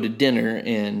go to dinner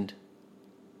and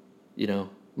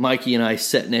Mikey and I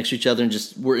sat next to each other and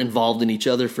just were involved in each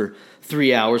other for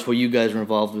 3 hours while you guys were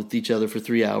involved with each other for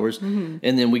 3 hours. Mm-hmm.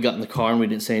 And then we got in the car and we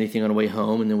didn't say anything on the way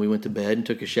home. And then we went to bed and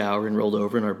took a shower and rolled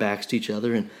over and our backs to each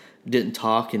other and didn't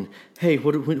talk. And, hey,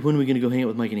 when are we going to go hang out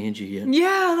with Mike and Angie yet?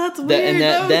 Yeah, that's weird.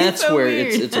 That's so where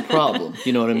weird. it's a problem.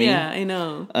 You know what I mean? Yeah, I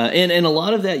know. And a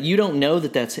lot of that, you don't know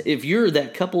that's... If you're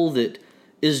that couple that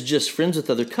is just friends with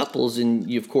other couples and,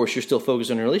 of course, you're still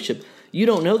focused on a relationship, you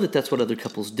don't know that's what other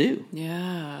couples do.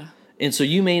 Yeah. And so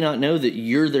you may not know that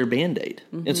you're their Band-Aid.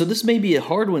 Mm-hmm. And so this may be a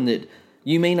hard one that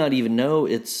you may not even know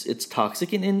it's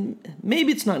toxic. And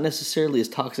maybe it's not necessarily as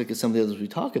toxic as some of the others we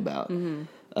talk about.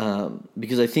 Mm-hmm.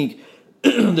 Because I think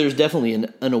there's definitely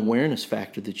an awareness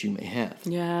factor that you may have.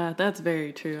 Yeah, that's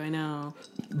very true. I know.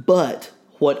 But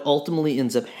what ultimately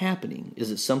ends up happening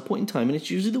is at some point in time, and it's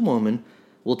usually the woman,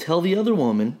 will tell the other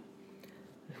woman,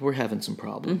 we're having some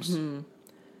problems. Mm-hmm.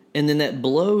 And then that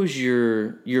blows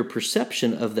your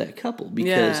perception of that couple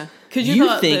because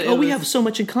you think, we have so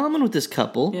much in common with this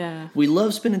couple. Yeah. We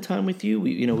love spending time with you.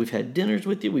 We've had dinners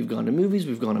with you. We've gone to movies.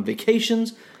 We've gone on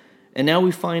vacations. And now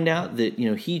we find out that,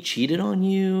 he cheated on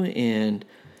you and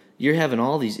you're having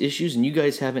all these issues and you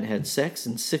guys haven't had sex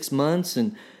in 6 months.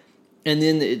 And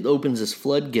then it opens this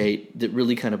floodgate that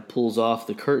really kind of pulls off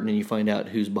the curtain and you find out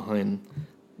who's behind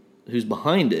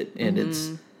it. And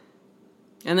it's...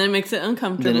 And then it makes it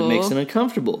uncomfortable. Then it makes it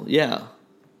uncomfortable, yeah.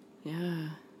 Yeah.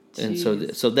 Jeez.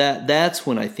 And so that's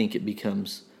when I think it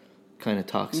becomes kind of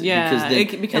toxic. Yeah, because then, it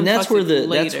becomes and that's toxic where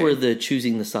that's where the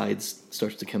choosing the sides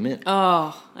starts to come in.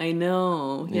 Oh, I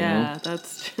know. Yeah,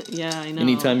 I know.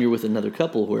 Anytime you're with another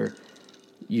couple where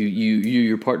you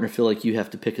your partner feel like you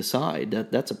have to pick a side,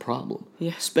 that's a problem.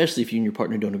 Yeah. Especially if you and your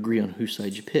partner don't agree on whose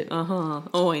side you pick.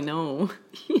 Oh, I know.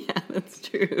 Yeah, that's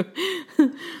true.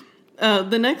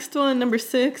 The next one, number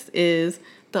 6, is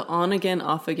the on-again,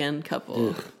 off-again couple.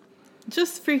 Ugh.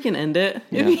 Just freaking end it.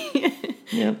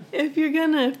 Yeah. If you're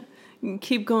going to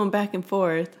keep going back and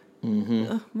forth,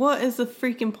 what is the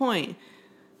freaking point?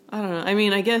 I don't know. I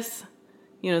mean, I guess,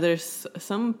 there's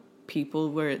some people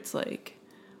where it's like,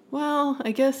 well,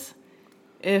 I guess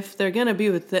if they're going to be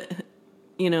with,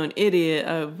 an idiot,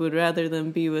 I would rather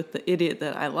them be with the idiot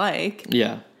that I like.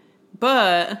 Yeah.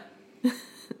 But...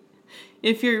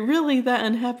 if you're really that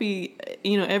unhappy,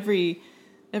 every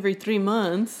 3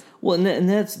 months. Well, and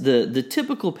that's the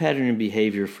typical pattern and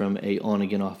behavior from a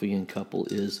on-again, off-again couple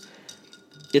is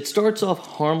it starts off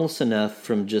harmless enough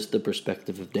from just the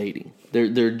perspective of dating.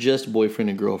 They're just boyfriend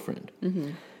and girlfriend.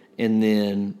 Mm-hmm. And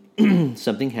then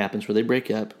something happens where they break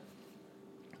up,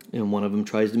 and one of them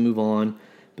tries to move on,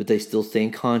 but they still stay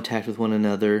in contact with one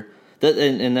another.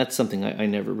 And that's something I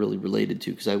never really related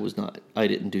to, because I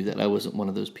didn't do that. I wasn't one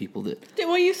of those people that...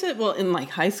 Well, you said, in like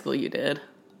high school you did.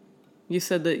 You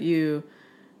said that you,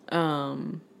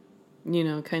 kind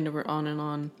of were on and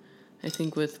on, I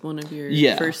think, with one of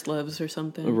your first loves or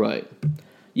something. Right.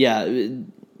 Yeah.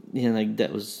 Like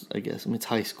that was, I guess, it's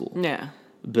high school. Yeah.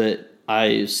 But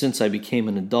since I became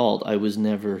an adult, I was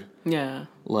never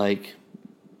like,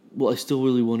 well, I still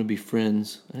really want to be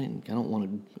friends. I don't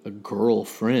want a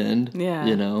girlfriend. Yeah.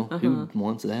 Who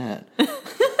wants that?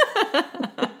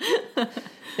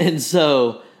 And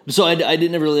so I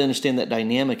didn't really understand that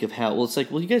dynamic of how, it's like,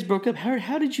 well, you guys broke up.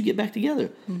 How did you get back together?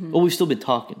 Mm-hmm. Well, we've still been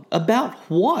talking. About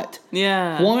what?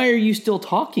 Yeah. Why are you still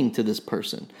talking to this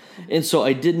person? And so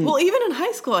I didn't... Well, even in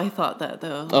high school, I thought that,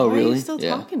 though. Oh, really? Why are you still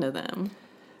talking to them?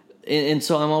 And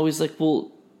so I'm always like,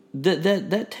 well,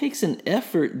 that takes an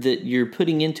effort that you're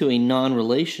putting into a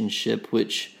non-relationship,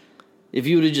 which if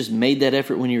you would have just made that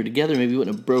effort when you were together, maybe you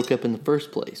wouldn't have broke up in the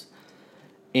first place.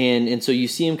 And so you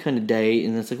see them kind of date,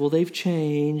 and it's like, well, they've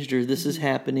changed, or this is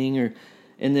happening,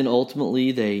 and then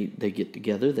ultimately they get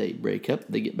together, they break up,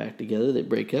 they get back together, they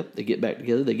break up, they get back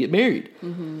together, they get married.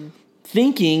 Mm-hmm.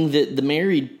 Thinking that the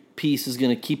married piece is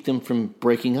going to keep them from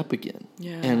breaking up again.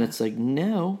 Yeah. And it's like,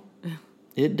 no,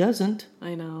 it doesn't.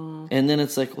 I know. And then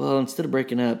it's like, well, instead of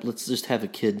breaking up, let's just have a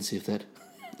kid and see if that...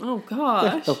 Oh, gosh.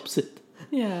 That helps it.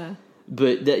 Yeah.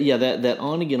 But that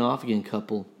on-again, off-again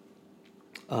couple...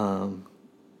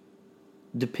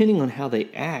 depending on how they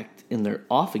act in their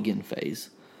off-again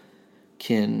phase,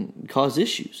 can cause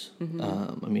issues.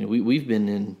 Mm-hmm. We've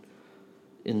been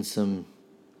in some,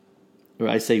 or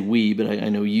I say we, but I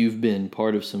know you've been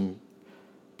part of some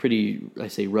pretty, I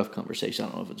say rough conversation. I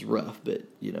don't know if it's rough, but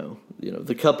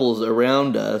the couples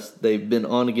around us, they've been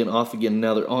on again, off again, and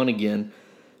now they're on again.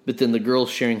 But then the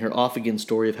girl's sharing her off-again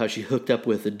story of how she hooked up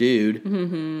with a dude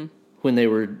when they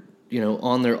were,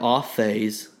 on their off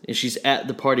phase, and she's at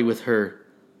the party with her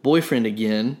boyfriend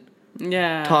again,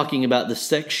 talking about the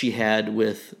sex she had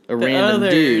with a random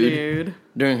dude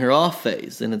during her off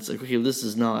phase, and it's like, okay, this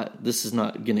is not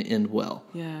going to end well.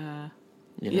 Yeah,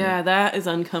 yeah, that is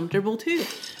uncomfortable too.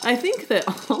 I think that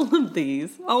all of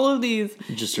these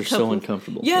just are so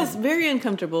uncomfortable. Yes, very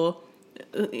uncomfortable.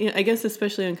 I guess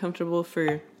especially uncomfortable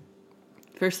for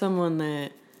someone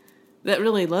that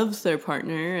really loves their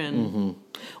partner, and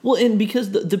well, and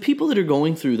because the people that are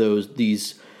going through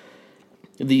these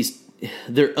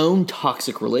their own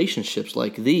toxic relationships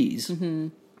like these,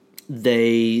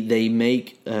 they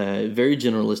make very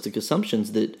generalistic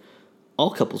assumptions that all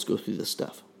couples go through this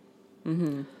stuff.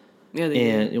 Mm-hmm. Yeah,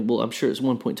 they do. Well, I'm sure at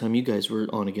one point in time you guys were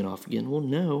on again, off again. Well,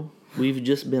 no, we've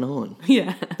just been on.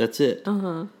 Yeah, that's it.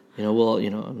 I'm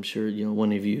sure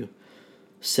one of you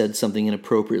said something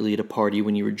inappropriately at a party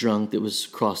when you were drunk that was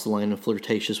crossed the line of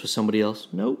flirtatious with somebody else.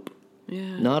 Nope.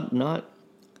 Yeah.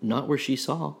 Not where she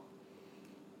saw.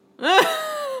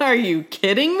 Are you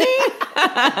kidding me?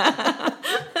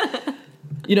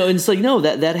 And it's like, no,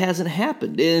 that hasn't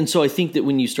happened. And so I think that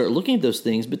when you start looking at those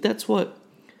things, but that's what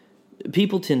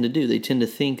people tend to do. They tend to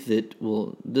think that,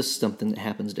 well, this is something that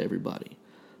happens to everybody.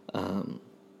 And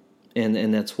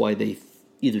that's why they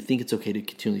either think it's okay to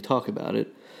continually talk about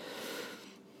it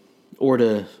or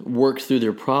to work through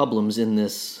their problems in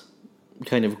this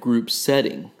kind of group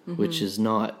setting, which is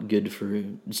not good for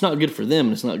them,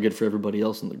 and it's not good for everybody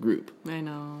else in the group. I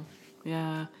know.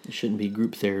 Yeah. It shouldn't be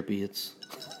group therapy. It's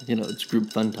it's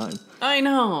group fun time. I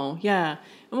know. Yeah.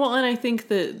 Well, and I think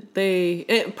that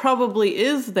it probably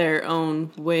is their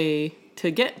own way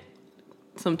to get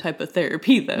some type of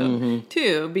therapy though,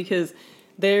 too, because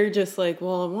they're just like,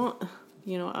 well,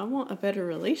 I want a better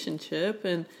relationship,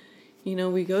 and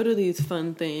we go to these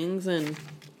fun things, and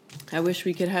I wish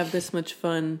we could have this much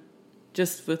fun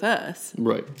just with us.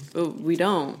 Right. But we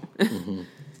don't.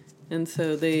 And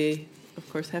so they, of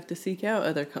course, have to seek out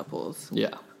other couples.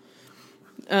 Yeah.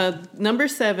 Number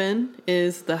 7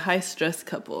 is the high-stress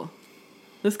couple.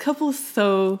 This couple is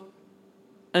so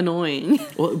annoying.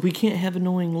 Well, we can't have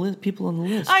annoying people on the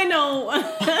list. I know.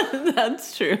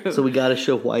 That's true. So we got to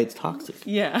show why it's toxic.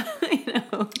 Yeah,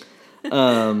 I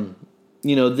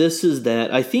know. This is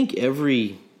that. I think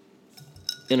every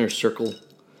inner circle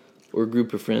or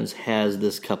group of friends has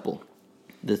this couple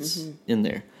that's in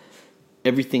there.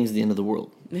 Everything's the end of the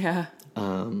world. Yeah.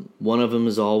 One of them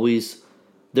is always,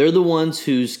 they're the ones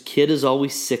whose kid is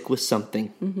always sick with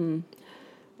something.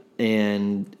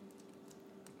 And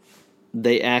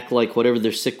they act like whatever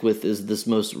they're sick with is this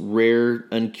most rare,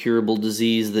 uncurable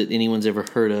disease that anyone's ever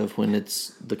heard of when it's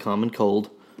the common cold.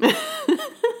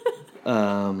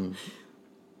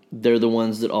 They're the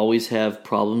ones that always have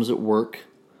problems at work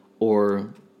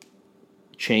or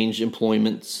change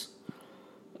employments,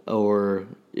 or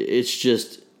it's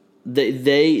just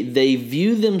they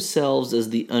view themselves as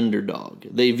the underdog.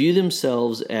 They view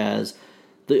themselves as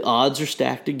the odds are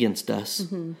stacked against us,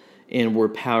 and we're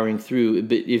powering through.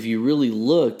 But if you really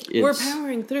look, we're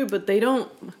powering through, but they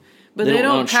don't. But they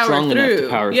don't power strong through. enough to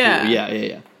power through.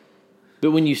 Yeah.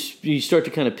 But when you start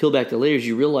to kind of peel back the layers,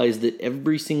 you realize that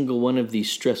every single one of these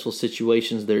stressful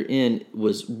situations they're in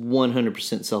was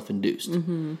 100% self-induced.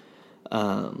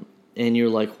 And you're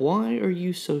like, why are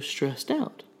you so stressed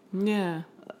out? Yeah.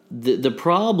 The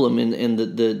problem and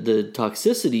the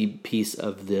toxicity piece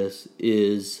of this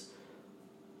is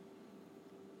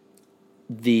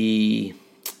the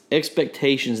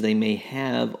expectations they may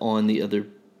have on the other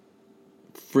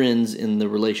friends in the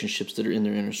relationships that are in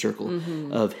their inner circle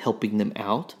of helping them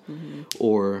out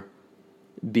or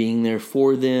being there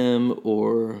for them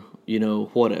or,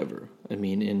 whatever. I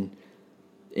mean,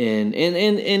 and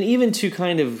even to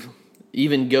kind of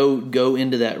even go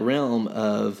into that realm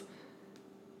of,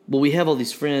 well, we have all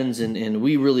these friends and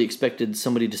we really expected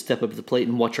somebody to step up to the plate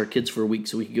and watch our kids for a week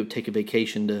so we could go take a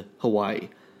vacation to Hawaii.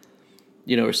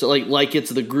 Or so like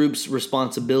it's the group's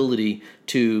responsibility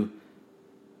to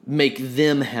make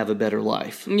them have a better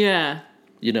life. Yeah.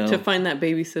 To find that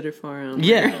babysitter for them.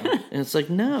 Yeah. And it's like,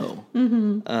 no.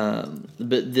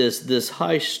 But this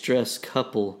high stress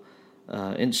couple,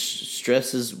 and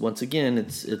stress is, once again,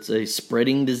 it's a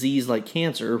spreading disease like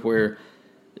cancer where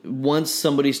once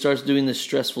somebody starts doing this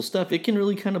stressful stuff, it can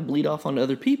really kind of bleed off onto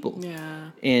other people.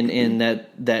 Yeah. And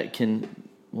that can,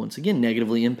 once again,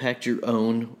 negatively impact your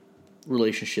own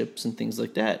relationships and things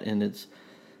like that. And it's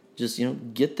just,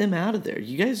 get them out of there.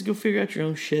 You guys go figure out your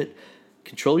own shit.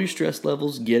 Control your stress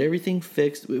levels. Get everything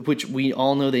fixed, which we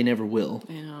all know they never will.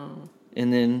 I know.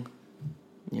 And then,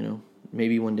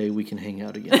 maybe one day we can hang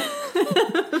out again.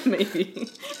 Maybe.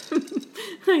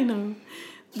 I know.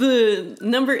 The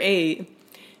number 8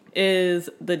 is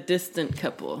the distant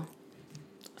couple.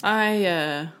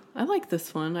 I like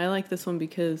this one. I like this one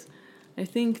because I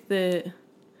think that,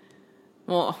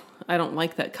 well, I don't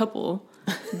like that couple,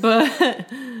 but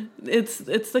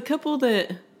it's the couple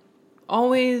that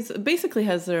always basically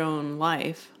has their own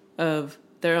life of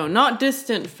their own, not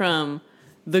distant from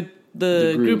the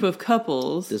group of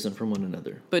couples, distant from one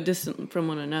another, but distant from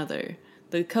one another.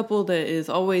 The couple that is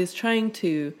always trying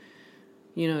to,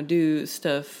 do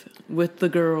stuff with the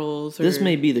girls. Or, this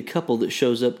may be the couple that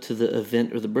shows up to the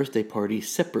event or the birthday party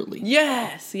separately.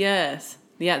 Yes. Yeah,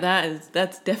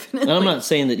 that's definitely. And I'm not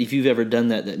saying that if you've ever done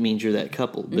that, that means you're that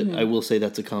couple, but I will say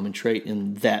that's a common trait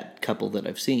in that couple that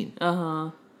I've seen.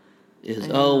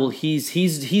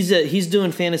 He's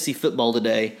doing fantasy football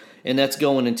today, and that's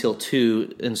going until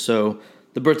 2, and so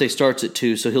the birthday starts at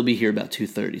 2, so he'll be here about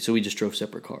 2:30. So we just drove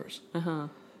separate cars.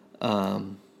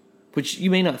 Which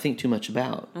you may not think too much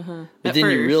about, but then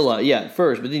you realize,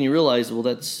 but then you realize, well,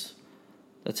 that's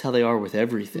how they are with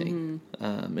everything.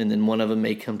 And then one of them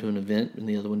may come to an event and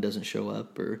the other one doesn't show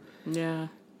up,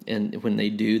 and when they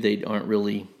do, they aren't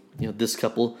really, this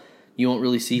couple, you won't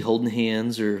really see holding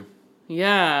hands or.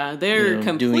 Yeah, they're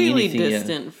completely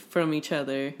distant from each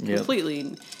other,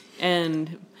 completely,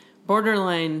 and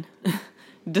borderline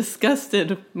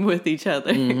disgusted with each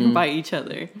other, by each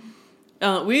other.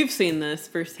 We've seen this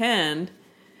firsthand,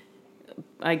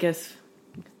 I guess,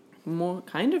 more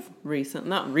kind of recent,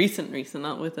 not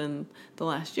within the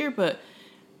last year, but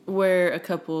where a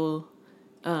couple,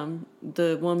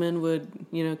 the woman would,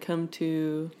 come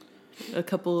to a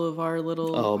couple of our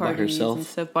little parties and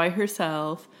stuff by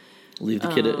herself. Leave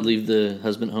the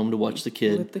husband home to watch the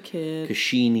kid. With the kid. Because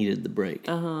she needed the break.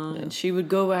 And she would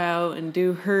go out and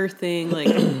do her thing, like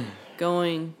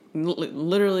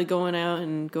literally going out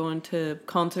and going to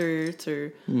concerts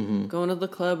or going to the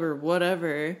club or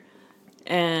whatever,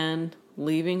 and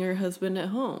leaving her husband at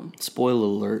home. Spoiler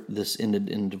alert, this ended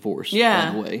in divorce,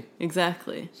 by the way.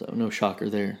 Exactly. So no shocker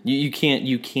there. You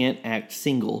can't act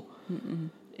single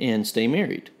and stay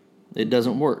married. It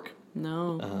doesn't work.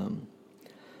 No.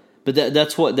 But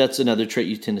that's another trait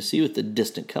you tend to see with the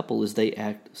distant couple is they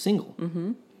act single.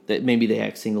 That maybe they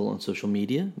act single on social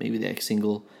media. Maybe they act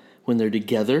single when they're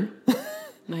together.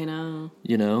 I know.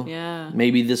 Yeah.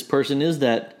 Maybe this person is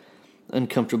that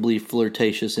uncomfortably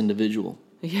flirtatious individual.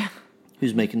 Yeah.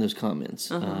 Who's making those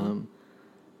comments.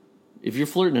 If you're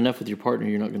flirting enough with your partner,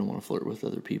 you're not going to want to flirt with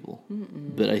other people.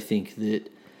 But I think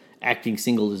that acting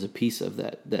single is a piece of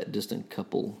that distant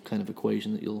couple kind of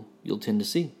equation that you'll tend to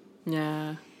see.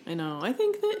 Yeah, I know. I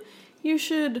think that you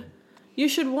should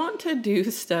want to do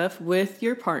stuff with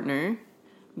your partner,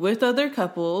 with other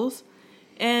couples,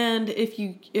 and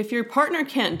if your partner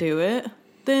can't do it,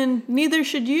 then neither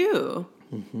should you.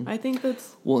 Mm-hmm. I think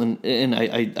that's... Well, and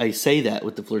I say that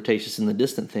with the flirtatious and the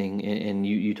distant thing, and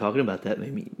you talking about that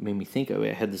made me think.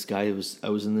 I had this guy I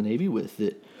was in the Navy with,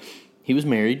 that he was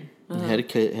married, and had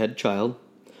a child,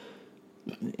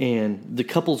 and the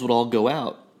couples would all go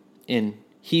out, and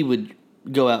he would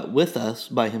go out with us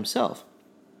by himself.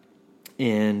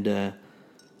 And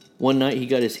one night he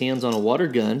got his hands on a water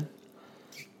gun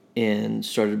and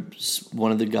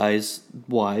one of the guy's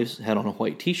wives had on a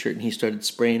white t-shirt, and he started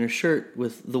spraying her shirt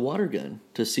with the water gun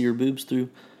to see her boobs through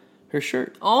her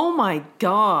shirt. Oh my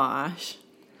gosh.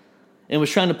 And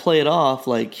was trying to play it off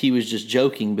like he was just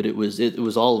joking, but it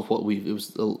was all of what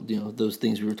those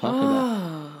things we were talking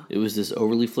about. It was this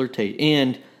overly flirtatious,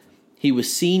 and he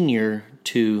was senior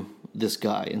to this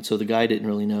guy, and so the guy didn't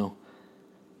really know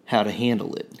how to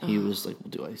handle it. He was like, well,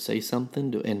 do I say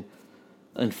something? And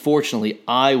unfortunately,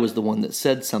 I was the one that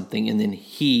said something, and then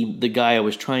the guy I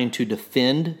was trying to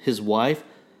defend, his wife,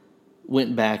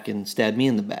 went back and stabbed me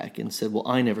in the back and said, well,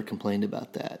 I never complained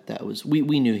about that. That was,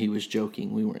 we knew he was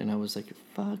joking. We weren't, and I was like,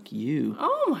 fuck you.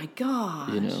 Oh my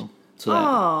gosh. You know?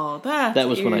 So that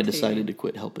was irritating. when I decided to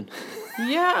quit helping.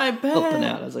 Yeah, I bet. Helping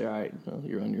out. I was like, all right, well,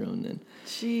 you're on your own then.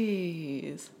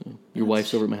 Jeez. Your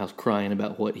wife's over at my house crying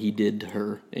about what he did to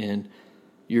her, and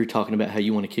you're talking about how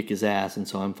you want to kick his ass, and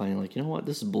so I'm finally like, you know what,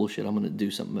 this is bullshit. I'm going to do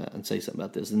something about it and say something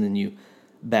about this. And then you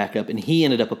back up, and he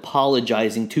ended up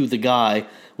apologizing to the guy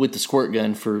with the squirt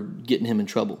gun for getting him in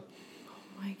trouble. Oh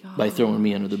my God. By throwing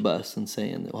me under the bus and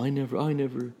saying, I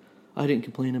didn't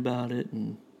complain about it.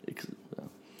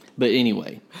 But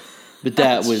anyway,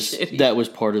 that was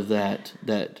part of that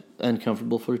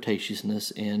uncomfortable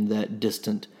flirtatiousness and that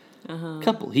distant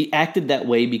couple. He acted that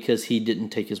way because he didn't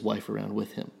take his wife around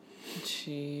with him.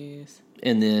 Jeez.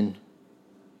 And then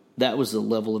that was a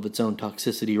level of its own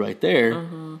toxicity right there,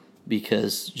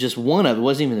 because just one of it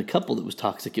wasn't even the couple that was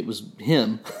toxic. It was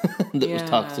him that was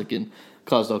toxic and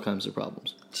caused all kinds of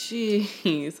problems.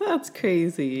 Jeez, that's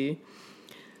crazy.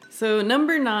 So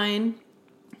number 9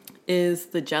 is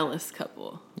the jealous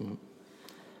couple. Mm-hmm.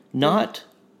 Not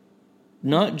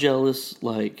jealous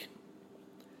like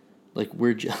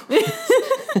we're jealous.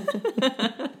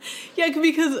 Yeah,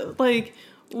 because like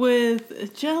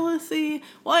with jealousy,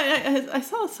 well, I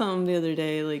saw some the other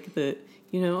day like that,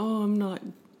 I'm not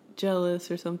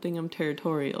jealous or something, I'm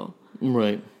territorial.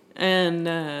 Right. And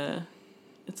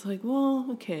it's like, well,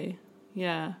 okay,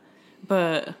 yeah,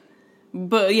 but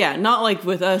yeah, not like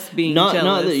with us being jealous.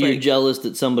 Not that you're jealous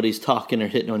that somebody's talking or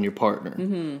hitting on your partner.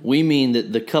 Mm-hmm. We mean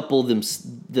that the couple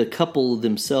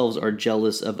themselves are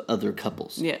jealous of other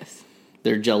couples. Yes.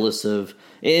 They're jealous of,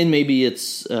 and maybe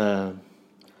it's, I've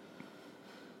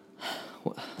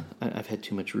had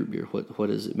too much root beer. What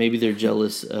is it? Maybe they're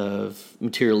jealous of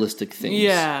materialistic things.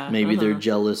 Yeah. Maybe they're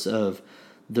jealous of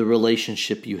the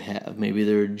relationship you have. Maybe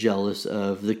they're jealous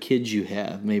of the kids you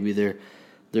have. Maybe they're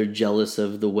jealous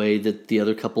of the way that the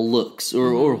other couple looks,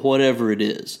 or whatever it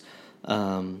is.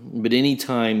 But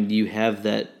anytime you have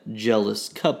that jealous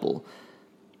couple,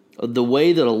 the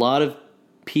way that a lot of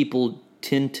people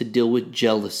tend to deal with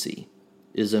jealousy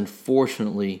is,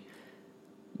 unfortunately,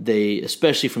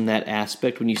 especially from that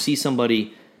aspect, when you see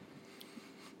somebody,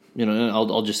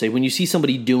 I'll just say, when you see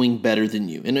somebody doing better than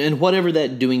you, and whatever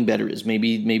that doing better is,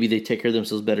 maybe they take care of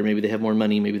themselves better, maybe they have more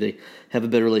money, maybe they have a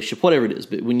better relationship, whatever it is,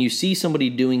 but when you see somebody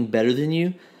doing better than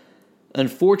you,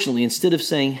 unfortunately, instead of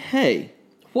saying, hey,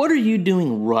 what are you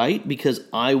doing right because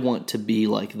I want to be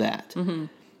like that,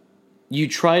 you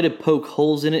try to poke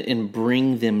holes in it and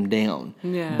bring them down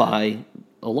by,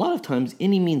 a lot of times,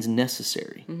 any means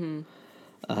necessary.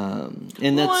 And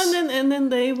then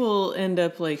they will end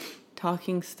up like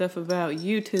talking stuff about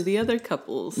you to the other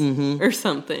couples or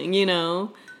something,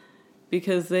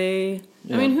 because they,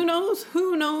 I mean, who knows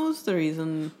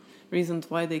the reasons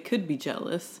why they could be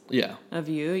jealous of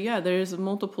you. Yeah, there's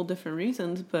multiple different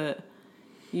reasons, but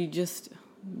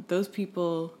those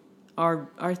people are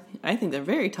I think they're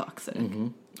very toxic. Mm-hmm.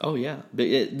 Oh yeah, but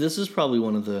this is probably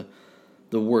one of the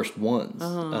worst ones.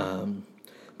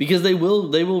 Because they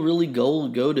will really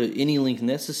go to any length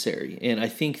necessary. And I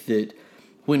think that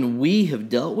when we have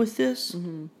dealt with this,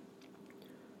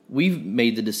 we've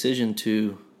made the decision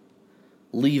to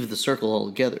leave the circle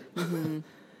altogether.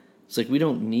 It's like we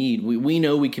don't need, we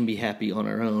know we can be happy on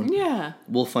our own. Yeah.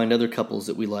 We'll find other couples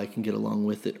that we like and get along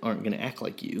with that aren't going to act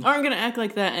like you. Aren't going to act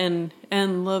like that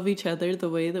and love each other the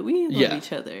way that we love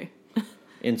each other.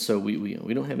 And so we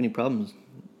don't have any problems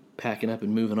packing up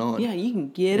and moving on. Yeah, you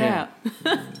can get out.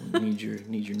 need your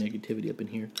negativity up in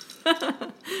here.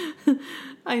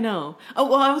 I know. Oh,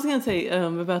 well, I was gonna say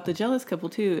about the jealous couple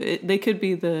too. They could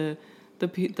be the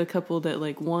couple that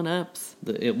like one ups.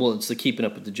 It's the keeping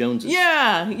up with the Joneses.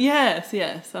 Yeah. Yes.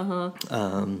 And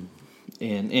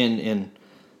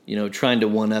trying to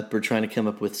one up or trying to come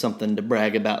up with something to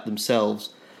brag about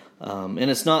themselves. And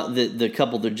it's not that the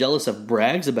couple they're jealous of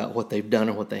brags about what they've done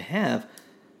or what they have.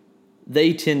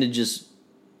 They tend to just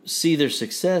see their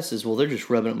success as, well, they're just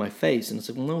rubbing it in my face. And it's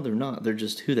like, well, no, they're not. They're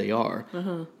just who they are.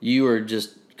 You are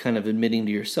just kind of admitting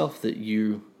to yourself that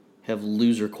you have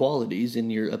loser qualities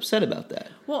and you're upset about that.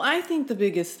 Well, I think the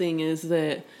biggest thing is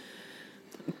that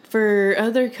for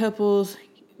other couples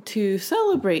to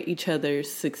celebrate each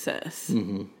other's success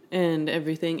and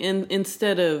everything, and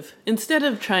instead of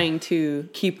trying to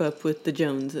keep up with the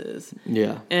Joneses.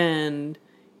 Yeah. And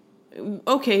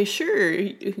okay, sure,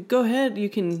 go ahead. You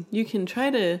can try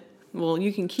to. Well,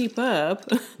 you can keep up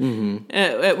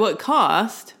at what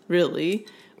cost, really?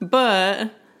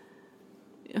 But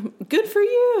good for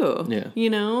you. Yeah.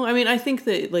 I mean, I think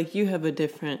that like you have a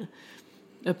different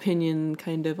opinion,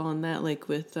 kind of on that. Like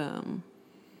with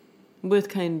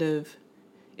kind of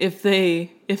if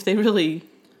they really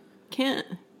can't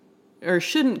or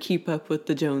shouldn't keep up with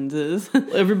the Joneses.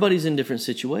 Everybody's in different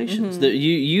situations.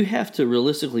 You have to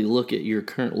realistically look at your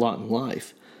current lot in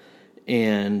life,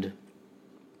 and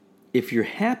if you're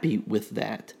happy with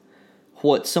that,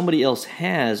 what somebody else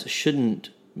has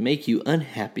shouldn't make you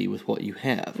unhappy with what you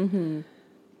have.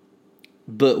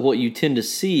 But what you tend to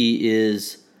see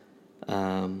is,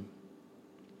 when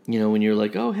you're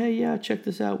like, oh, hey, yeah, check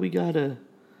this out. We got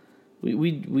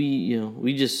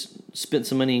we just spent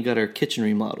some money and got our kitchen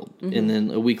remodeled. And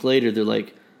then a week later, they're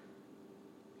like,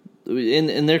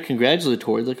 and they're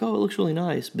congratulatory, like, oh, it looks really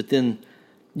nice. But then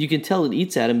you can tell it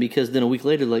eats at them, because then a week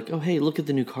later, like, oh, hey, look at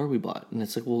the new car we bought. And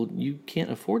it's like, well, you can't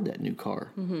afford that new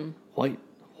car.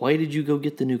 Why did you go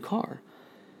get the new car?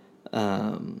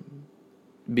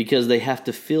 Because they have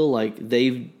to feel like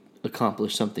they've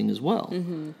accomplished something as well.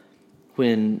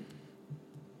 When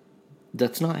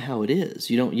that's not how it is.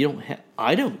 You don't have.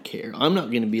 I don't care. I'm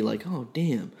not going to be like, oh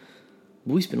damn,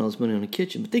 we spent all this money on a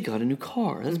kitchen, but they got a new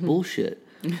car. That's bullshit.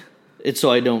 And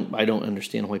so I don't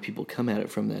understand why people come at it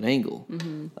from that angle.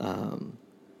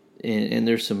 And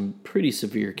there's some pretty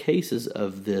severe cases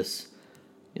of this.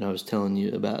 I was telling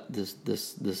you about this.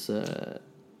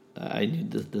 I knew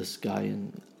this guy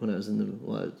when I was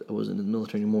I wasn't in the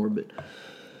military anymore, but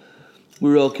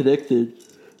we were all connected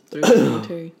through the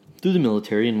military. Through the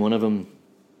military, and one of them,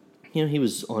 he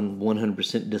was on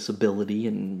 100% disability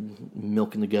and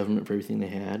milking the government for everything they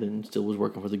had, and still was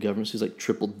working for the government. So he's like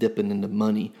triple dipping into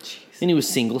money. Jeez. And he was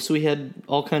single, so he had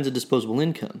all kinds of disposable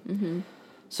income.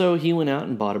 So he went out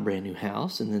and bought a brand new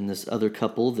house, and then this other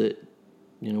couple that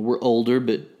were older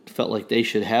but felt like they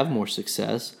should have more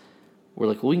success were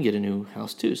like, well, we can get a new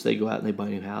house too. So they go out and they buy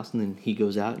a new house, and then he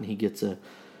goes out and he gets a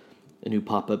new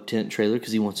pop-up tent trailer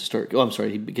because he wants to start...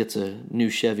 he gets a new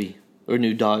Chevy or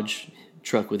new Dodge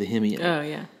truck with a Hemi in it. Oh,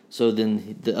 yeah. So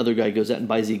then the other guy goes out and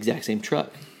buys the exact same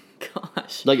truck.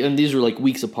 Gosh. And these were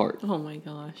weeks apart. Oh, my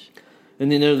gosh.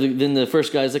 And then the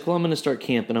first guy's like, well, I'm going to start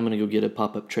camping. I'm going to go get a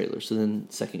pop-up trailer. So then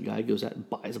the second guy goes out and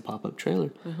buys a pop-up trailer.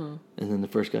 And then the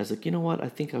first guy's like, you know what? I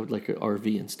think I would like an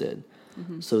RV instead.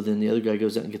 So then the other guy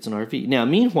goes out and gets an RV. Now,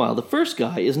 meanwhile, the first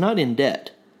guy is not in debt.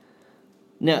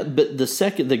 Now, but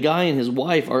the guy and his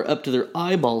wife are up to their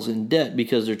eyeballs in debt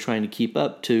because they're trying to keep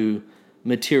up to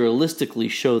materialistically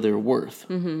show their worth.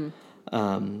 And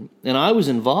I was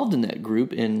involved in that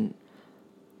group, and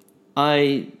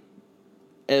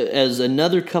as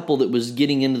another couple that was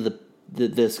getting into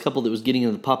this couple that was getting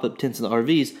into the pop-up tents and the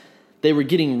RVs, they were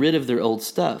getting rid of their old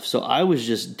stuff. So I was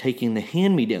just taking the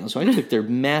hand-me-down. So I took their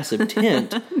massive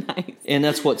tent. Nice. And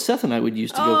that's what Seth and I would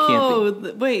use to go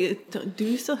camping. Oh, wait. Do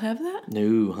we still have that?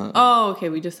 No, huh? Oh, okay.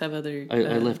 We just have other...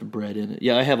 I left bread in it.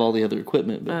 Yeah, I have all the other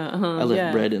equipment, but I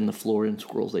left bread in the floor and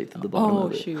squirrels ate to the bottom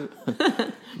of it. Oh, shoot.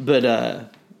 But,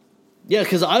 yeah,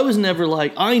 because I was never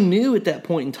I knew at that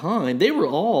point in time, they were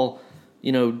all,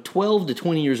 12 to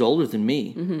 20 years older than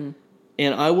me.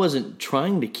 And I wasn't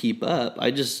trying to keep up.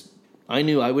 I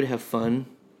knew I would have fun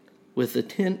with a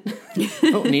tent. I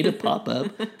don't need a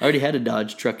pop-up. I already had a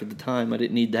Dodge truck at the time. I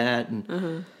didn't need that.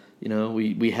 And,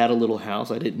 we had a little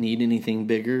house. I didn't need anything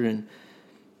bigger. And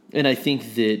I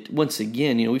think that, once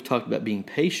again, we've talked about being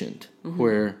patient,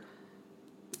 where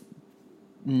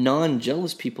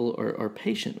non-jealous people are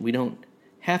patient. We don't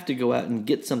have to go out and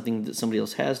get something that somebody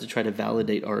else has to try to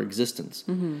validate our existence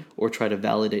or try to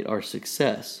validate our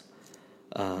success.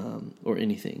 Or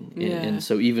anything. Yeah. And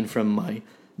so even from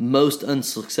most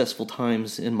unsuccessful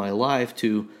times in my life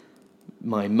to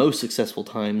my most successful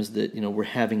times that, we're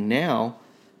having now,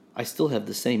 I still have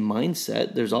the same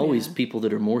mindset. There's always people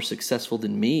that are more successful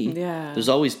than me. Yeah. There's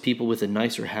always people with a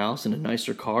nicer house and a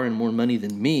nicer car and more money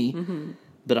than me. Mm-hmm.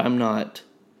 But I'm not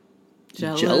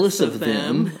jealous of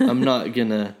them. I'm not going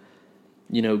to,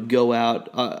 go out.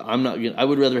 I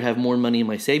would rather have more money in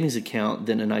my savings account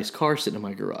than a nice car sitting in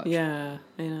my garage. Yeah,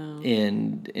 I know.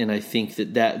 And I think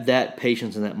that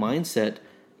patience and that mindset,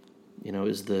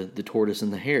 is the tortoise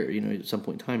and the hare. At some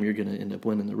point in time, you're going to end up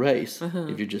winning the race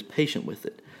if you're just patient with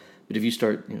it. But if you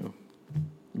start,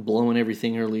 blowing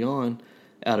everything early on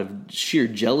out of sheer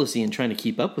jealousy and trying to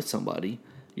keep up with somebody,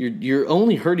 you're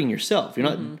only hurting yourself. You're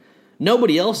not.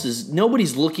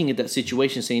 Nobody's looking at that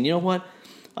situation saying, you know what,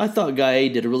 I thought guy A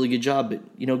did a really good job, but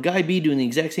guy B doing the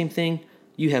exact same thing,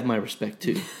 you have my respect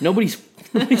too. Nobody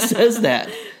says that.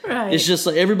 Right. It's just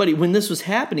like everybody, when this was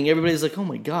happening, everybody's like, oh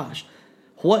my gosh,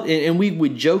 what? And we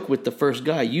would joke with the first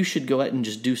guy, you should go out and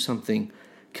just do something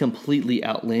completely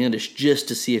outlandish just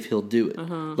to see if he'll do it.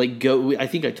 I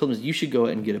think I told him, you should go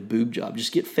out and get a boob job.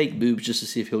 Just get fake boobs just to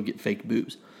see if he'll get fake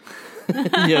boobs.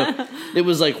 It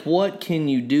was like, what can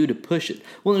you do to push it?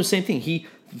 Well, the same thing.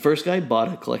 First guy bought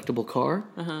a collectible car.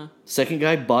 Second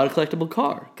guy bought a collectible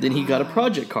car. Then he got a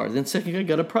project car. Then second guy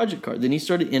got a project car. Then he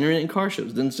started entering it in car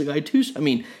shows. Then the guy 2. I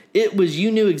mean, it was, you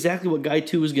knew exactly what guy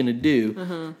 2 was going to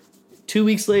do. 2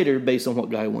 weeks later, based on what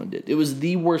guy 1 did. It was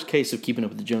the worst case of keeping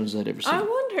up with the Joneses I'd ever seen. I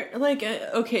wonder,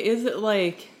 okay, is it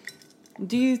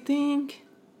do you think,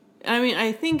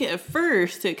 I think at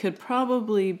first it could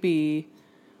probably be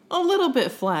a little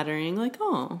bit flattering,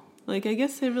 I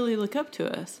guess they really look up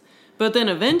to us. But then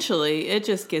eventually it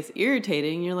just gets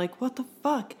irritating. You're like, what the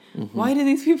fuck? Mm-hmm. Why do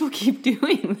these people keep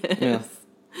doing this? Yeah.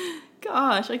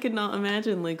 Gosh, I could not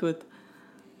imagine with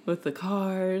the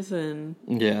cars and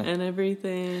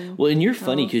everything. Well, and you're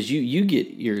funny because you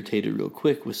get irritated real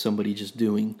quick with somebody just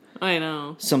doing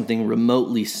something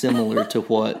remotely similar to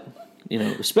what,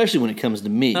 especially when it comes to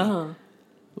me.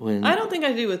 When I don't think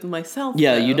I do with myself.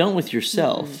 Yeah, though. You don't with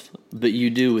yourself, but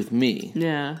you do with me.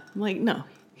 Yeah. I'm like, no,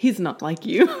 he's not like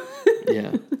you.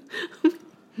 Yeah.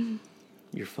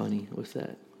 You're funny with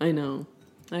that. I know.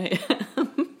 Well,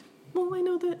 I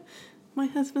know that my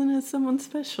husband is someone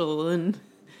special and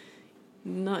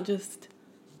not just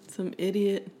some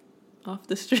idiot off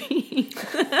the street.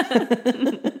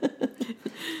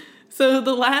 So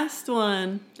the last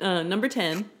one, number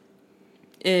 10,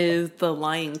 is the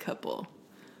lying couple.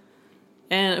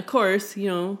 And of course,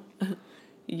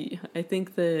 I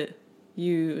think that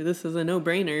this is a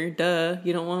no-brainer. Duh.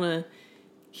 You don't want to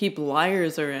keep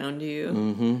liars around you.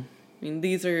 Mm-hmm. I mean,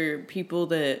 these are people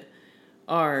that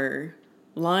are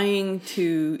lying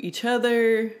to each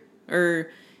other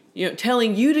or,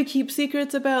 telling you to keep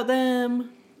secrets about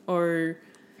them or,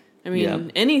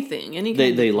 anything. Any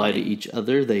kind they lie to each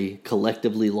other. They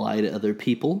collectively lie to other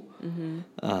people.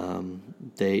 Mm-hmm.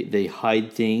 They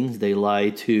hide things. They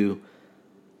lie to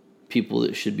people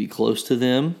that should be close to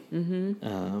them.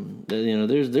 Mm-hmm.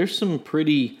 There's some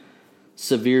pretty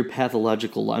severe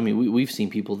pathological. We've seen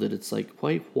people that it's like,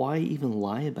 why even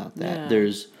lie about that?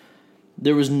 Yeah.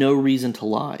 There was no reason to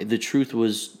lie. The truth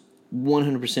was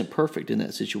 100% perfect in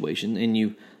that situation, and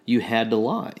you had to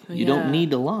lie. You don't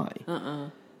need to lie.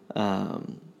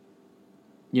 And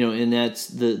that's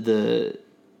the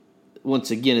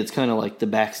once again, it's kind of like the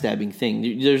backstabbing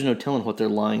thing. There's no telling what they're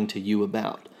lying to you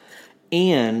about.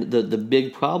 And the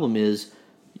big problem is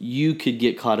you could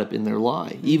get caught up in their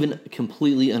lie, even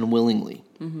completely unwillingly.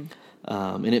 Mm-hmm.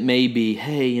 And it may be,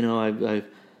 hey,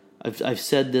 I've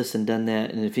said this and done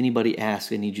that, and if anybody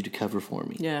asks, I need you to cover for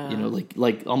me. Yeah.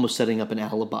 Like almost setting up an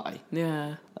alibi.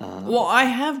 Yeah. Well, I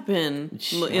have been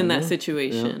in that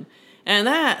situation, and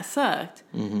that sucked.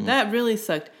 Mm-hmm. That really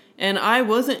sucked. And I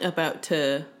wasn't about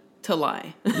to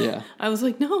lie. Yeah. I was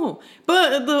like, no.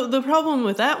 But the problem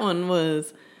with that one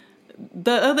was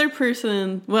the other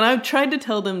person, when I tried to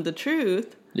tell them the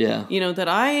truth, that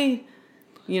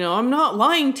I'm not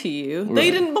lying to you, they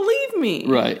didn't believe me.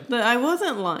 Right. That I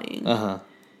wasn't lying. Uh-huh.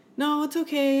 No, it's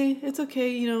okay. It's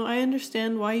okay. I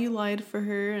understand why you lied for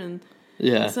her. And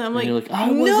so I'm like, you're like,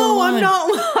 no, I'm not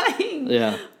lying.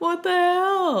 Yeah. What the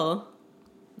hell?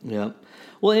 Yeah.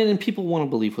 Well, and people want to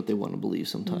believe what they want to believe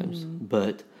sometimes. Mm-hmm.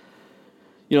 But,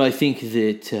 I think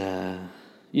that...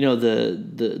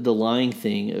 the lying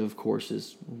thing, of course,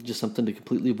 is just something to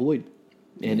completely avoid,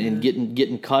 and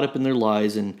getting caught up in their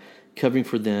lies and covering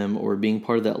for them or being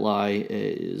part of that lie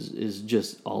is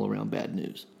just all around bad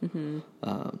news. Mm-hmm.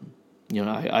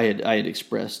 I had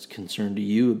expressed concern to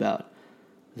you about,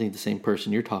 I think the same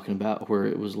person you're talking about, where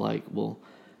it was like, well,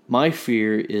 My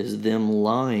fear is them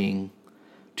lying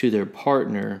to their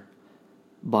partner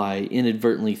by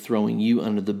inadvertently throwing you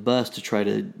under the bus to try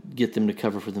to get them to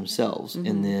cover for themselves. Mm-hmm.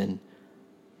 And then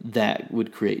that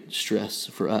would create stress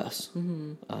for us.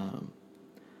 Mm-hmm.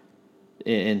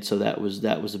 And so that was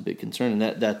a big concern.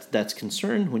 And that's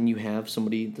concern when you have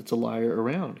somebody that's a liar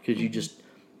around, because you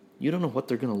don't know what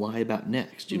they're going to lie about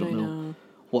next. You don't know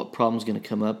what problem's going to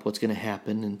come up, what's going to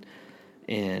happen.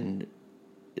 And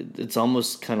it's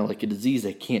almost kind of like a disease.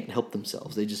 They can't help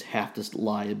themselves. They just have to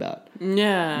lie about.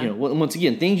 Yeah. Once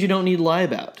again, things you don't need to lie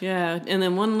about. Yeah. And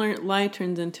then one lie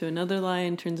turns into another lie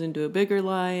and turns into a bigger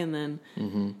lie. And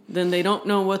then they don't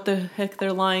know what the heck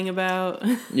they're lying about.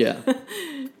 Yeah.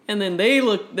 And then they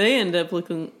end up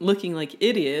looking like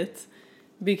idiots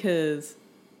because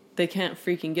they can't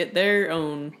freaking get their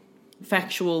own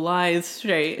factual lies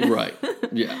straight. Right.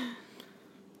 Yeah.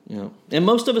 And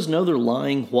most of us know they're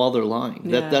lying while they're lying.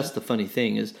 That's the funny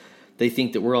thing, is they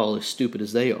think that we're all as stupid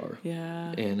as they are.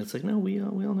 Yeah. And it's like, no, we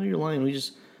all know you're lying. We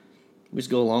just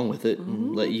go along with it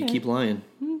and let you keep lying.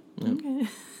 Okay.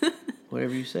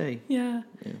 Whatever you say. Yeah.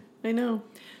 I know.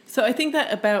 So I think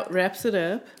that about wraps it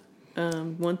up.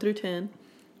 1 through 10.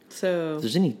 So if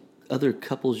there's any other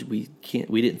couples we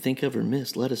didn't think of or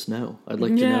missed, let us know. I'd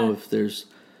like to know if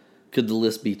could the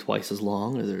list be twice as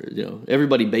long, or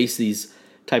everybody base these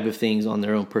type of things on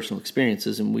their own personal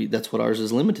experiences, and that's what ours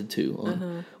is limited to,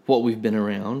 on what we've been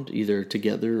around either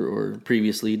together or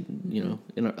previously,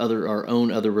 in our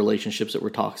own other relationships that were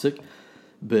toxic.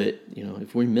 But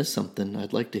if we miss something,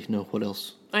 I'd like to know what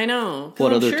else. I know.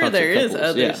 What I'm other sure there couples. is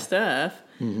other stuff.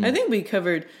 Mm-hmm. I think we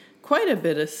covered quite a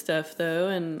bit of stuff, though,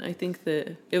 and I think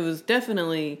that it was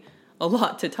definitely a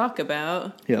lot to talk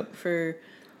about. Yep.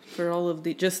 For all of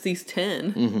just these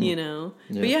 10, Yeah.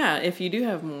 But yeah, if you do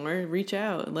have more, reach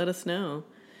out and let us know.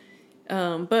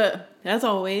 But as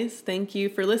always, thank you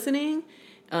for listening.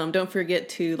 Don't forget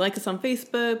to like us on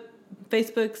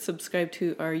Facebook, subscribe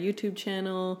to our YouTube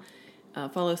channel,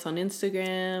 follow us on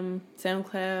Instagram,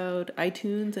 SoundCloud,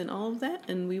 iTunes, and all of that.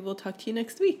 And we will talk to you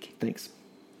next week. Thanks.